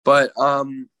 But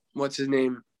what's his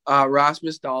name?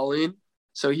 Rasmus Dahlin.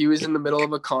 So he was in the middle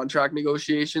of a contract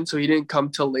negotiation, so he didn't come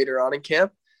till later on in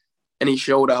camp. And he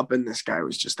showed up, and this guy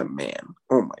was just a man.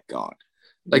 Oh my god.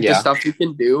 Like the stuff he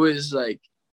can do is like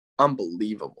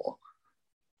unbelievable.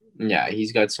 Yeah,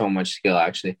 he's got so much skill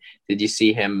actually. Did you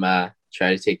see him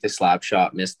try to take the slap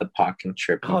shot, miss the puck, and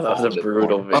trip? Oh, that was a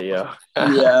brutal video.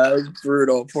 Yeah, it was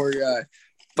brutal. Poor guy.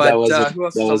 But that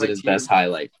wasn't his best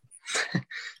highlight.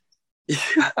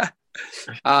 Yeah.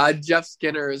 Jeff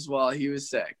Skinner as well. He was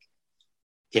sick.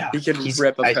 Yeah, he can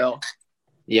rip a pill.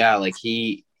 Yeah, like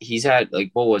he's had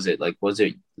like what was it? Like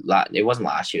it wasn't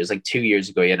last year. It was like 2 years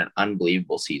ago. He had an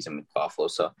unbelievable season with Buffalo.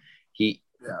 So he's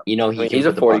a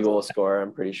 40-goal scorer.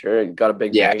 I'm pretty sure. He got a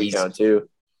big bank account too.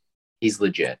 He's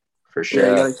legit for sure. Yeah,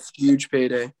 he got a huge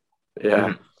payday.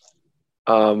 Yeah.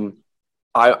 Mm-hmm.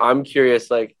 I'm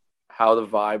curious, like how the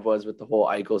vibe was with the whole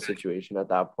Eichel situation at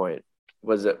that point.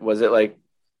 Was it like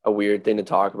a weird thing to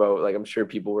talk about? Like I'm sure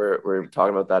people were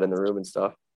talking about that in the room and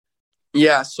stuff.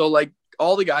 Yeah, so like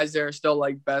all the guys there are still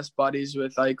like best buddies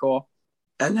with Eichel,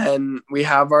 and then we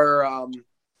have our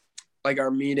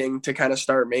our meeting to kind of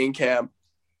start main camp,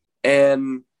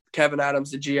 and Kevin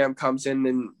Adams, the GM, comes in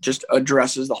and just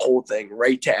addresses the whole thing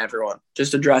right to everyone.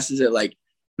 Just addresses it like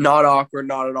not awkward,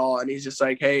 not at all, and he's just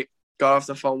like, "Hey, got off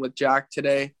the phone with Jack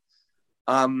today.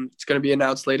 It's going to be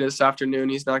announced later this afternoon.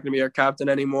 He's not going to be our captain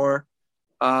anymore.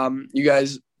 You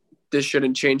guys, this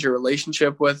shouldn't change your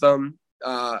relationship with him.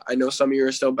 I know some of you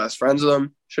are still best friends with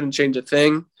him. Shouldn't change a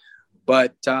thing.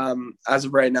 But as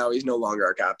of right now, he's no longer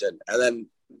our captain." And then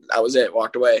that was it.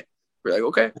 Walked away. We're like,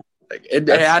 okay. Like it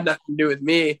had nothing to do with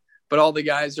me, but all the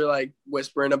guys are like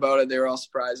whispering about it. They were all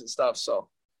surprised and stuff. So,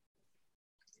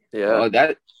 yeah,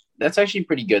 well, that's actually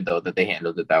pretty good though that they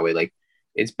handled it that way. Like,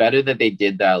 it's better that they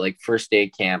did that. Like first day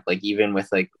camp, like even with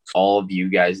like all of you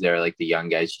guys there, like the young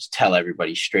guys, just tell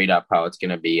everybody straight up how it's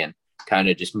gonna be and kind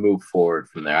of just move forward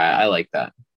from there. I like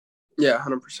that. Yeah,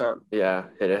 100%. Yeah,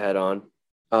 hit it head on.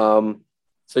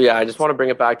 So yeah, I just want to bring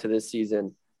it back to this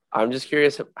season. I'm just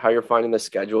curious how you're finding the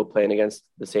schedule playing against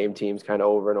the same teams kind of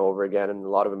over and over again and a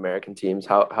lot of American teams,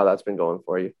 how that's been going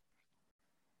for you.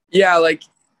 Yeah, like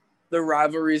the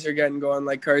rivalries are getting going,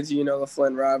 like Cardsy, the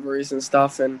Flint rivalries and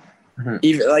stuff. And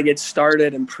even like it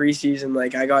started in preseason,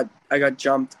 like I got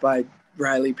jumped by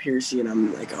Riley Piercy and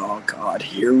I'm like, oh God,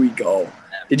 here we go.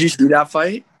 Did you see that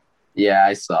fight? Yeah,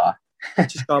 I saw.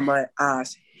 Just got my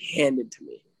ass handed to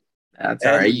me. That's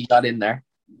all right. You got in there.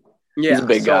 Yeah, he's a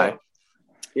big guy.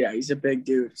 Yeah, he's a big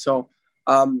dude. So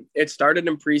it started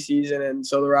in preseason, and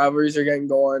so the rivalries are getting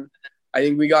going. I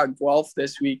think we got Guelph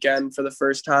this weekend for the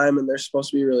first time, and they're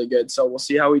supposed to be really good. So we'll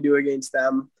see how we do against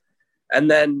them. And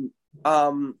then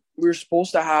we were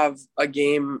supposed to have a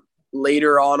game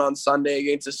later on Sunday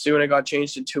against Asuna. It got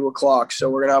changed to 2:00. So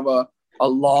we're going to have a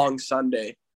long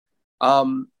Sunday.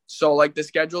 So like the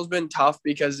schedule's been tough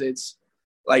because it's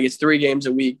 3 games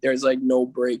a week. There's like no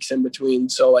breaks in between.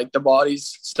 So like the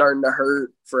body's starting to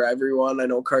hurt for everyone. I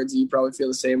know Cardsy, you probably feel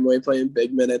the same way playing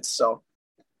big minutes. So.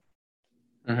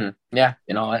 Yeah,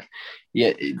 you know what?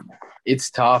 Yeah, it's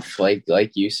tough. Like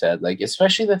you said, like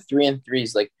especially the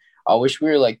 3-3s. Like I wish we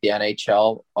were like the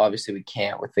NHL. Obviously, we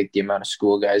can't with like the amount of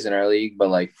school guys in our league. But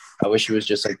like I wish it was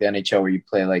just like the NHL where you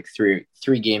play like three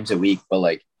games a week, but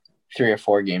like 3 or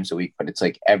 4 games a week. But it's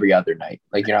like every other night.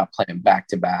 Like you're not playing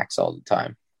back-to-backs all the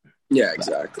time. Yeah,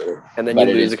 exactly. And then you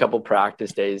lose a couple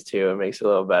practice days too. It makes it a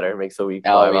little better. It makes the week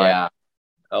fly by.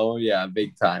 Oh yeah,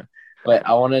 big time. But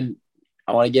I want to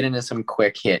get into some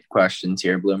quick hit questions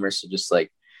here, Bloomer. So just like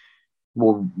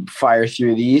we'll fire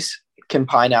through these. Can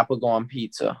pineapple go on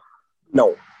pizza?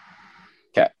 No.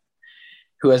 Okay.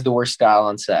 Who has the worst style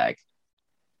on SAG?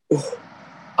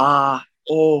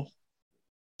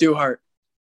 Duhart.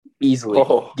 Easily.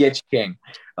 Gitch King.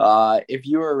 If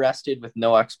you were arrested with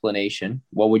no explanation,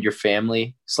 what would your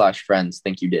family / friends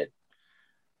think you did?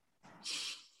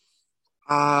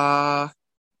 That's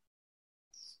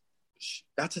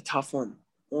a tough one.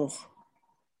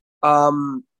 I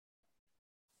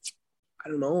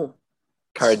don't know.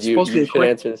 Card, you should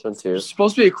answer this one too. It's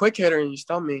supposed to be a quick hitter and you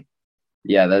stumped me.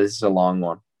 Yeah, that is a long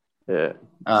one. Yeah.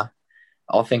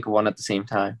 I'll think of one at the same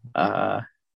time. That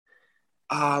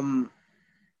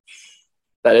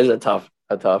is a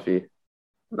toughie.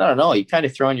 I don't know. You're kind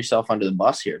of throwing yourself under the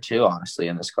bus here too, honestly,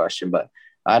 in this question. But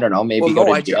I don't know. Maybe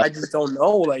I just don't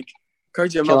know. Like,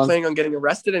 Cardsy, I'm not planning on getting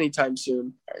arrested anytime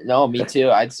soon. No, me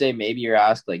too. I'd say maybe you're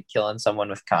asked like killing someone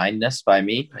with kindness by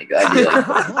me. Like that'd be like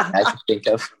I should think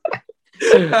of.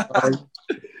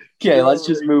 Okay, let's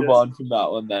just move on from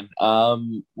that one then.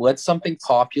 What's something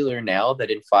popular now that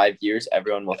in 5 years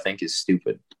everyone will think is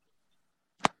stupid?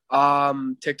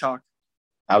 TikTok.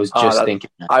 I was just thinking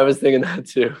that. I was thinking that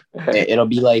too. It'll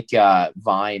be like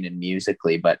Vine and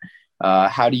Musical.ly, but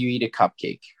how do you eat a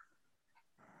cupcake?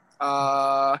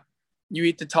 You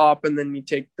eat the top and then you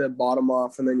take the bottom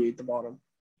off and then you eat the bottom.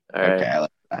 All right. Okay, I like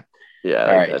that. Yeah.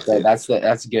 All right, so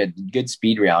that's good. Good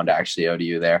speed round actually out of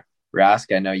you there.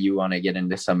 Rask, I know you want to get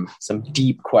into some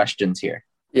deep questions here.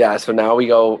 Yeah, so now we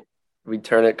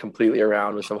turn it completely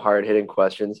around with some hard-hitting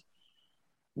questions.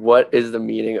 What is the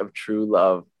meaning of true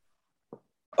love?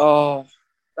 Oh,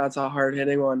 that's a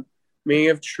hard-hitting one. Meaning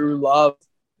of true love.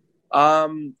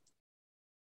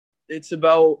 It's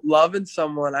about loving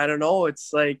someone. I don't know.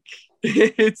 It's like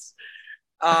it's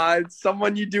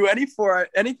someone you do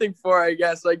anything for, I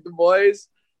guess. Like the boys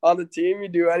on the team, you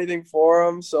do anything for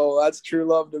them. So that's true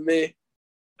love to me.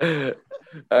 All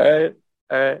right.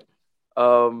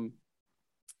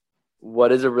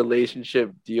 What is a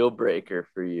relationship deal breaker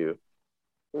for you?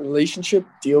 Relationship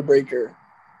deal breaker.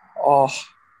 Oh, I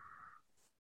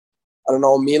don't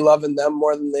know. Me loving them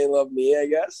more than they love me, I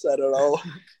guess. I don't know.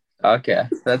 Okay,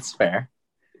 that's fair.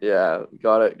 Yeah,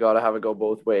 gotta have it go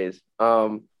both ways.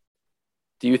 Do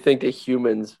you think that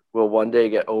humans will one day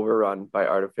get overrun by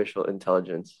artificial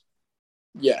intelligence?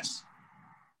 Yes.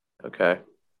 Okay,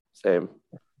 same.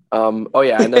 Oh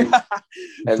yeah, and then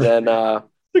the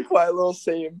quiet little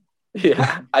same.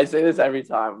 Yeah, I say this every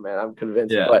time, man. I'm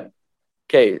convinced. Yeah. But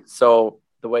okay, so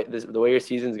the way your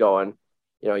season's going,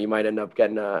 you might end up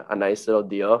getting a nice little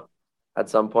deal at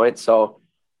some point. So,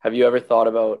 have you ever thought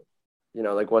about,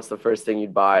 like what's the first thing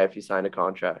you'd buy if you signed a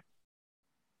contract?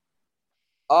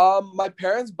 My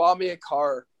parents bought me a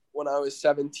car when I was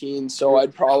 17, so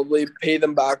I'd probably pay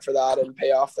them back for that and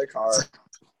pay off the car,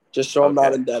 just so I'm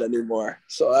not in debt anymore.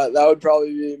 So that would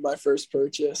probably be my first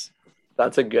purchase.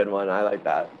 That's a good one. I like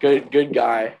that. Good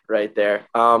guy right there.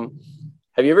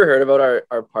 Have you ever heard about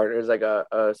our partners, like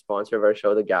a sponsor of our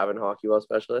show, the Gavin Hockey Well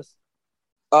Specialists?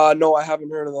 No, I haven't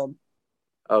heard of them.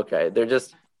 Okay, they're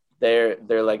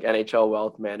like NHL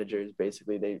wealth managers.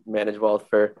 Basically, they manage wealth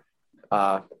for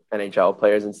NHL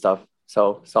players and stuff.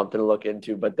 So something to look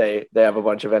into. But they have a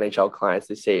bunch of NHL clients.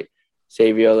 They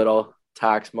save you a little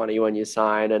tax money when you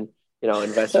sign, and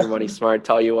invest your money smart.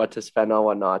 Tell you what to spend on,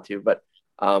 what not to. But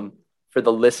for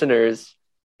the listeners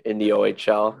in the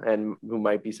OHL and who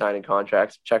might be signing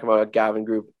contracts, check them out at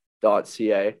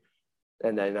gavingroup.ca,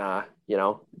 and then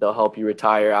they'll help you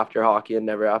retire after hockey and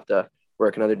never have to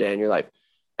work another day in your life.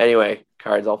 Anyway,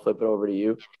 Cards, I'll flip it over to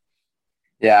you.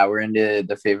 Yeah, we're into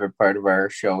the favorite part of our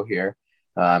show here.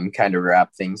 Kind of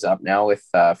wrap things up now with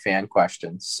fan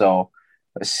questions. So,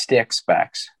 stick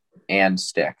specs and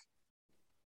stick.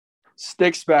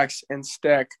 Stick specs and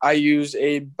stick. I use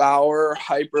a Bauer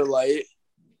Hyperlight.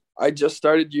 I just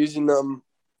started using them.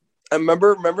 I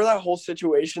remember that whole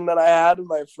situation that I had in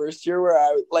my first year where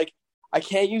I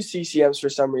can't use CCMs for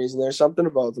some reason. There's something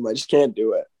about them. I just can't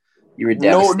do it. You were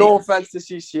devastated. No offense to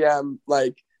CCM,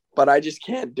 but I just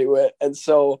can't do it. And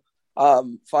so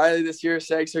finally this year,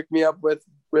 Segs hooked me up with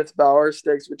Bauer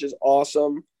sticks, which is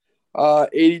awesome.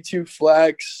 82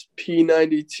 flex,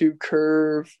 P92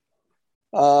 curve,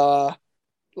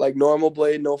 normal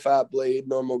blade, no fat blade,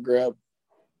 normal grip.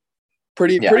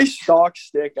 Pretty stock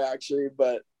stick actually,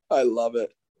 but I love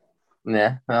it.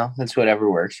 Yeah, well, that's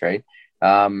whatever works, right?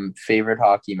 Favorite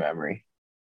hockey memory.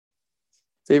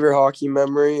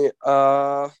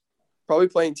 Probably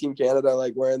playing Team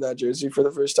Canada, wearing that jersey for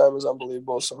the first time was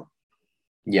unbelievable. So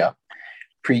yeah.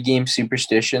 Pre-game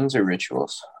superstitions or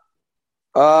rituals?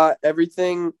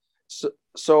 Everything.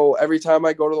 So every time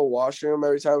I go to the washroom,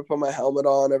 every time I put my helmet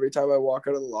on, every time I walk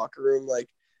out of the locker room,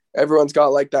 everyone's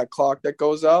got that clock that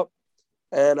goes up,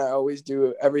 and I always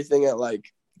do everything at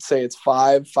say it's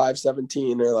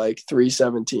 5:17 or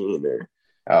 3:17 or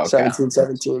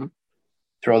 17:17.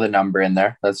 Throw the number in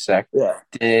there. That's sick. Yeah.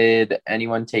 Did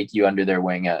anyone take you under their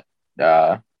wing at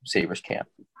Sabres camp?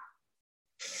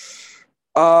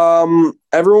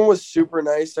 Everyone was super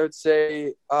nice. I would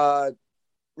say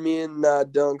me and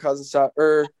Dylan Cousins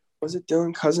or was it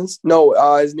Dylan Cousins? No,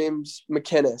 his name's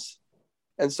McInnes.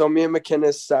 And so me and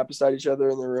McInnes sat beside each other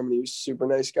in the room, and he was a super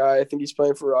nice guy. I think he's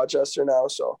playing for Rochester now.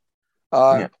 So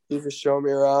he was showing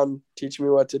me around, teaching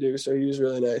me what to do. So he was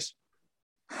really nice.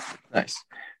 Nice.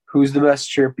 Who's the best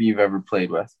chirper you've ever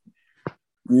played with?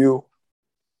 You.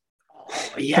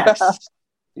 Oh, yes.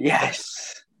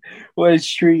 Yes. What a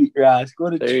treat, Rask.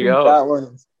 What a treat that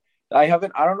one is. I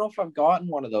haven't. I don't know if I've gotten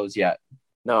one of those yet.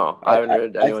 No, I haven't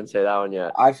heard anyone say that one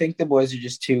yet. I think the boys are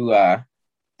just too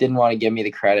didn't want to give me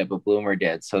the credit, but Bloomer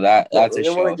did. So that's a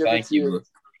show. Thank you.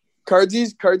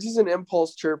 Cardsy's an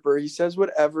impulse chirper. He says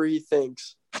whatever he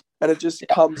thinks, and it just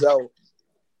comes out.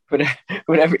 But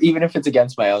whatever, even if it's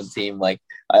against my own team, like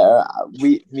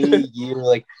you,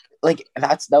 like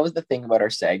that was the thing about our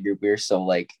SAG group. We were so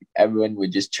like everyone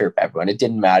would just chirp everyone. It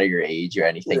didn't matter your age or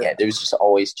anything. Yeah. There was just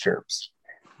always chirps.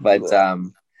 But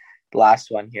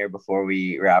last one here before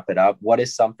we wrap it up. What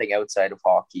is something outside of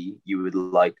hockey you would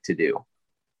like to do?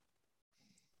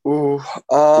 Ooh,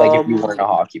 like if you weren't a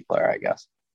hockey player, I guess.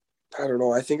 I don't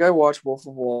know. I think I watch Wolf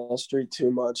of Wall Street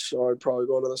too much, so I'd probably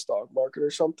go into the stock market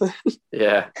or something.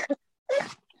 Yeah.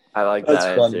 I like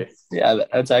that answer. Yeah,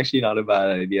 that's actually not a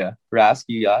bad idea. Rask,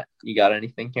 you got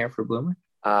anything here for Bloomer?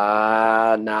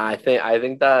 Nah, I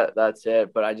think that's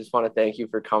it. But I just want to thank you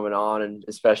for coming on, and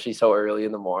especially so early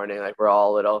in the morning. Like we're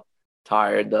all a little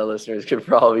tired. The listeners could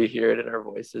probably hear it in our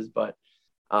voices, but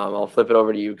I'll flip it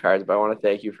over to you, Cards. But I want to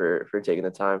thank you for taking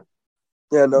the time.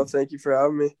 Yeah, no, thank you for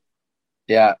having me.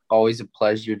 Yeah, always a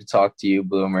pleasure to talk to you,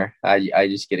 Bloomer. I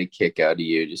just get a kick out of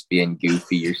you just being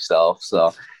goofy yourself.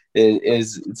 So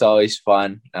it's always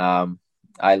fun.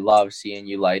 I love seeing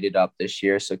you light it up this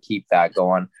year. So keep that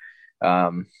going.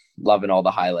 Loving all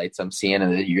the highlights I'm seeing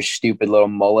and your stupid little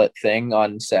mullet thing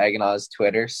on Saginaw's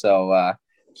Twitter. So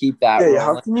keep that. Hey,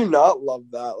 how can you not love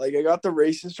that? Like I got the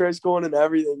racing stripes going and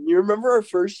everything. You remember our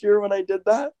first year when I did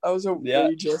that? I was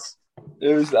outrageous.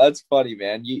 Yeah. That's funny,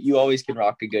 man. You always can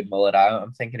rock a good mullet.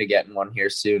 I'm thinking of getting one here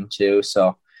soon too.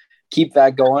 So keep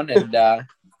that going and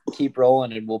keep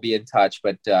rolling, and we'll be in touch.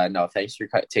 But no, thanks for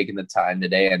taking the time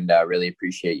today, and really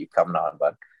appreciate you coming on,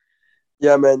 bud.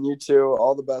 Yeah, man. You too.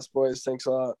 All the best, boys. Thanks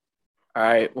a lot. All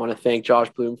right, want to thank Josh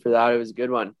Bloom for that. It was a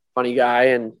good one. Funny guy,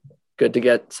 and good to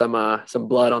get some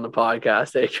blood on the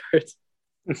podcast.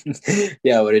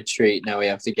 Yeah, what a treat. Now we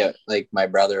have to get like my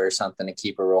brother or something to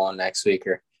keep it rolling next week,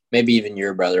 or maybe even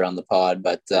your brother on the pod.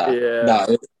 But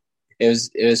no, it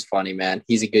was funny, man.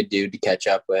 He's a good dude to catch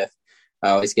up with. I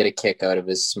always get a kick out of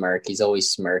his smirk. He's always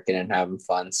smirking and having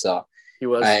fun. So he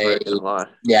was smirking a lot.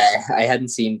 Yeah, I hadn't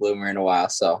seen Bloomer in a while,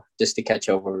 so just to catch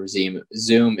up over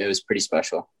Zoom, it was pretty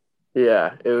special.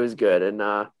 Yeah, it was good. And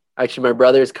actually, my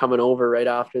brother is coming over right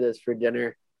after this for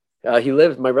dinner.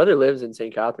 My brother lives in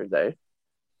St. Catharines, eh?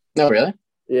 No, really?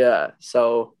 Yeah.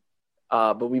 So,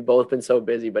 but we've both been so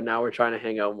busy, but now we're trying to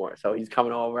hang out more. So he's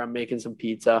coming over. I'm making some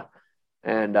pizza,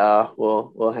 and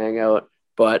we'll hang out.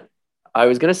 But I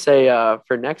was gonna say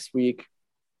for next week,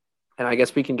 and I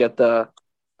guess we can get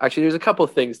actually, there's a couple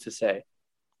of things to say.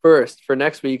 First, for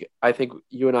next week, I think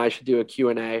you and I should do a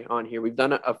Q&A on here. We've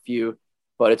done a few,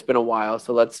 but it's been a while.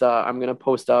 So let's I'm going to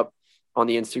post up on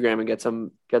the Instagram and get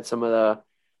some of the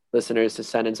listeners to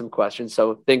send in some questions.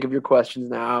 So think of your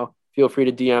questions now. Feel free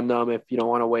to DM them if you don't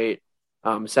want to wait.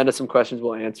 Send us some questions.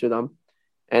 We'll answer them.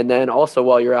 And then also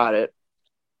while you're at it,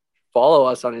 follow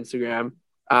us on Instagram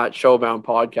at Showbound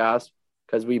Podcast,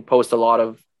 because we post a lot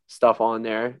of stuff on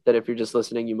there that if you're just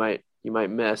listening, you might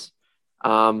miss.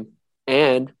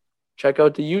 And check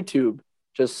out the YouTube.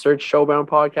 Just search Showbound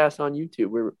Podcast on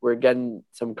YouTube. We're getting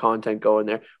some content going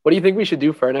there. What do you think we should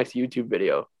do for our next YouTube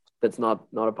video that's not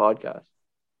a podcast?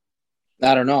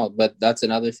 I don't know, but that's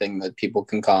another thing that people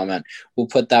can comment. We'll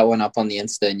put that one up on the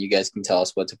Insta, and you guys can tell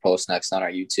us what to post next on our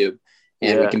YouTube.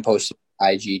 And we can post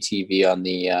IGTV on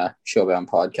the Showbound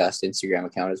Podcast Instagram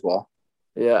account as well.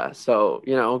 Yeah, so,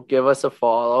 give us a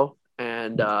follow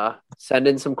and send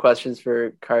in some questions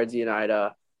for Cardsy and I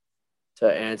to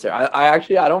answer.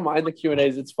 I don't mind the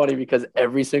Q&As. It's funny because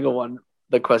every single one,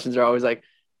 the questions are always like,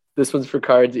 this one's for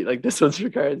Cardsy, like this one's for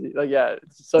Cardsy. Like, yeah,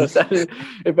 so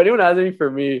if anyone has any for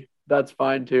me, that's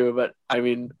fine too. But I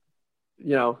mean,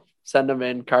 send them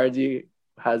in. Cardsy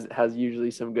has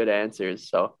usually some good answers.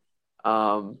 So,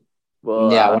 I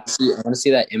want to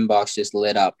see that inbox just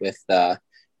lit up with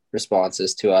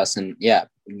responses to us, and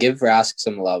give Rask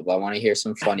some love. I want to hear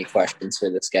some funny questions for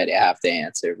this guy to have to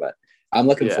answer, but I'm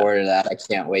looking forward to that. I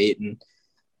can't wait. And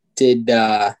did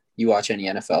you watch any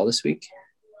NFL this week?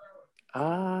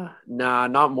 Nah,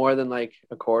 not more than like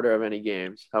a quarter of any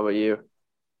games. How about you?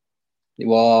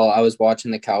 Well, I was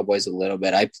watching the Cowboys a little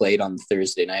bit. I played on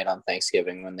Thursday night on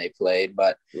Thanksgiving when they played,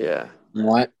 but yeah, you know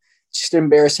what? Just an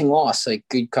embarrassing loss. Like,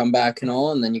 good comeback and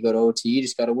all, and then you go to OT. You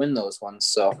just got to win those ones.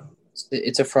 So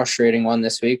it's a frustrating one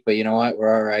this week, but you know what?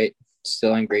 We're all right.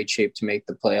 Still in great shape to make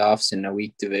the playoffs in a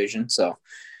weak division. So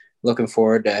looking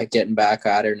forward to getting back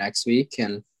at her next week.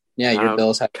 And your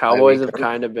Bills have Cowboys have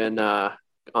kind of been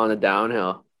on the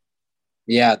downhill.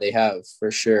 Yeah, they have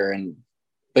for sure.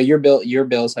 But your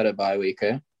Bills had a bye week,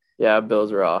 eh? Yeah,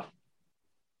 Bills are off.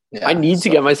 Yeah, I need to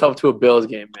get myself to a Bills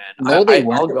game, man. No, they I'll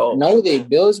weren't. go. No,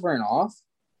 Bills weren't off.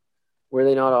 Were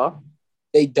they not off?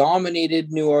 They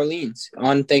dominated New Orleans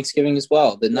on Thanksgiving as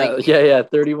well. The night. Yeah.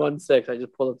 31-6. I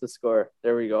just pulled up the score.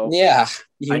 There we go. Yeah,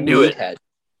 I knew it. Head.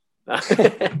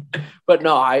 But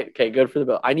no, okay, good for the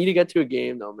Bills. I need to get to a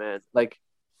game though, man. Like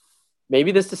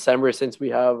maybe this December, since we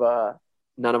have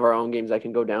none of our own games, I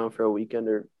can go down for a weekend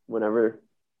or whenever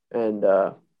and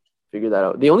figure that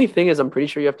out. The only thing is, I'm pretty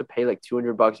sure you have to pay like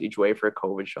 $200 each way for a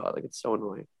COVID shot. Like, it's so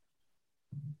annoying.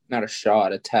 Not a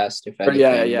shot, a test. If anything,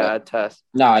 yeah, a test.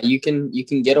 Nah, you can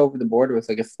get over the border with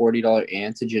like a $40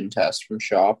 antigen test from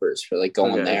Shoppers for like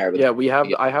going there. But yeah,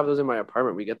 I have those in my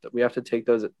apartment. We have to take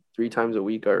those 3 times a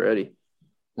week already.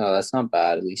 No, that's not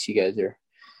bad. At least you guys are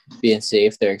being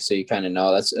safe there, so you kind of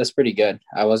know. That's pretty good.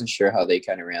 I wasn't sure how they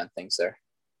kind of ran things there.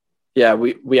 Yeah,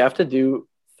 we have to do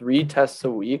 3 tests a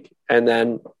week, and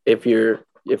then if you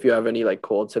have any like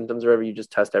cold symptoms or whatever, you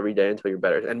just test every day until you're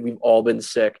better. And we've all been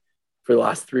sick for the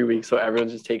last 3 weeks, so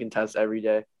everyone's just taking tests every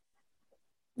day.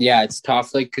 Yeah, it's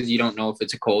tough, like, because you don't know if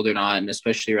it's a cold or not, and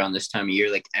especially around this time of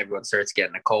year, like everyone starts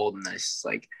getting a cold, and it's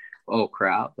like, oh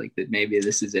crap, like that maybe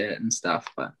this is it and stuff.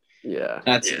 But yeah,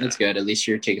 that's good. At least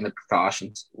you're taking the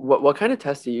precautions. What kind of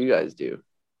tests do you guys do?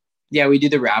 Yeah, we do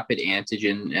the rapid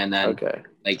antigen, and then okay,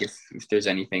 like if there's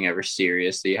anything ever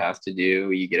serious that you have to do,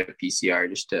 you get a PCR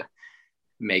just to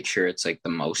make sure it's like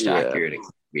the most accurate it can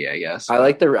be, I guess. I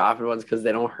like the rapid ones because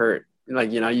they don't hurt.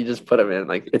 Like, you just put them in.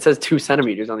 Like, it says 2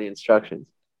 centimeters on the instructions.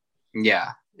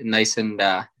 Yeah, nice and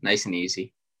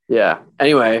easy. Yeah.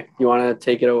 Anyway, you want to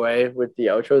take it away with the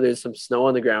outro? There's some snow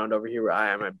on the ground over here where I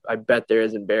am. I bet there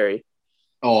is in Barrie.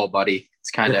 Oh, buddy,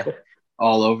 it's kind of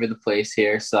all over the place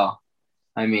here. So,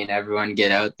 I mean, everyone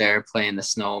get out there, play in the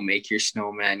snow, make your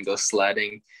snowman, go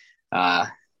sledding.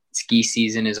 Ski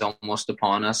season is almost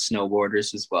upon us,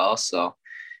 snowboarders as well. So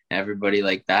everybody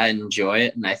like that, enjoy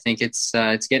it. And I think it's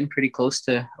getting pretty close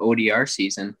to ODR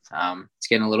season. It's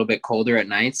getting a little bit colder at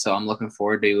night, so I'm looking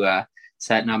forward to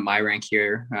setting up my rink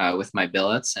here with my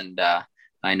billets, and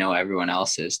I know everyone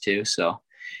else is too. So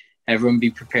everyone be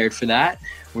prepared for that.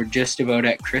 We're just about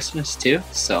at Christmas too,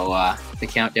 so the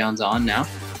countdown's on now.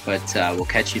 But we'll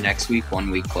catch you next week,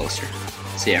 1 week closer.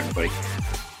 See you, everybody.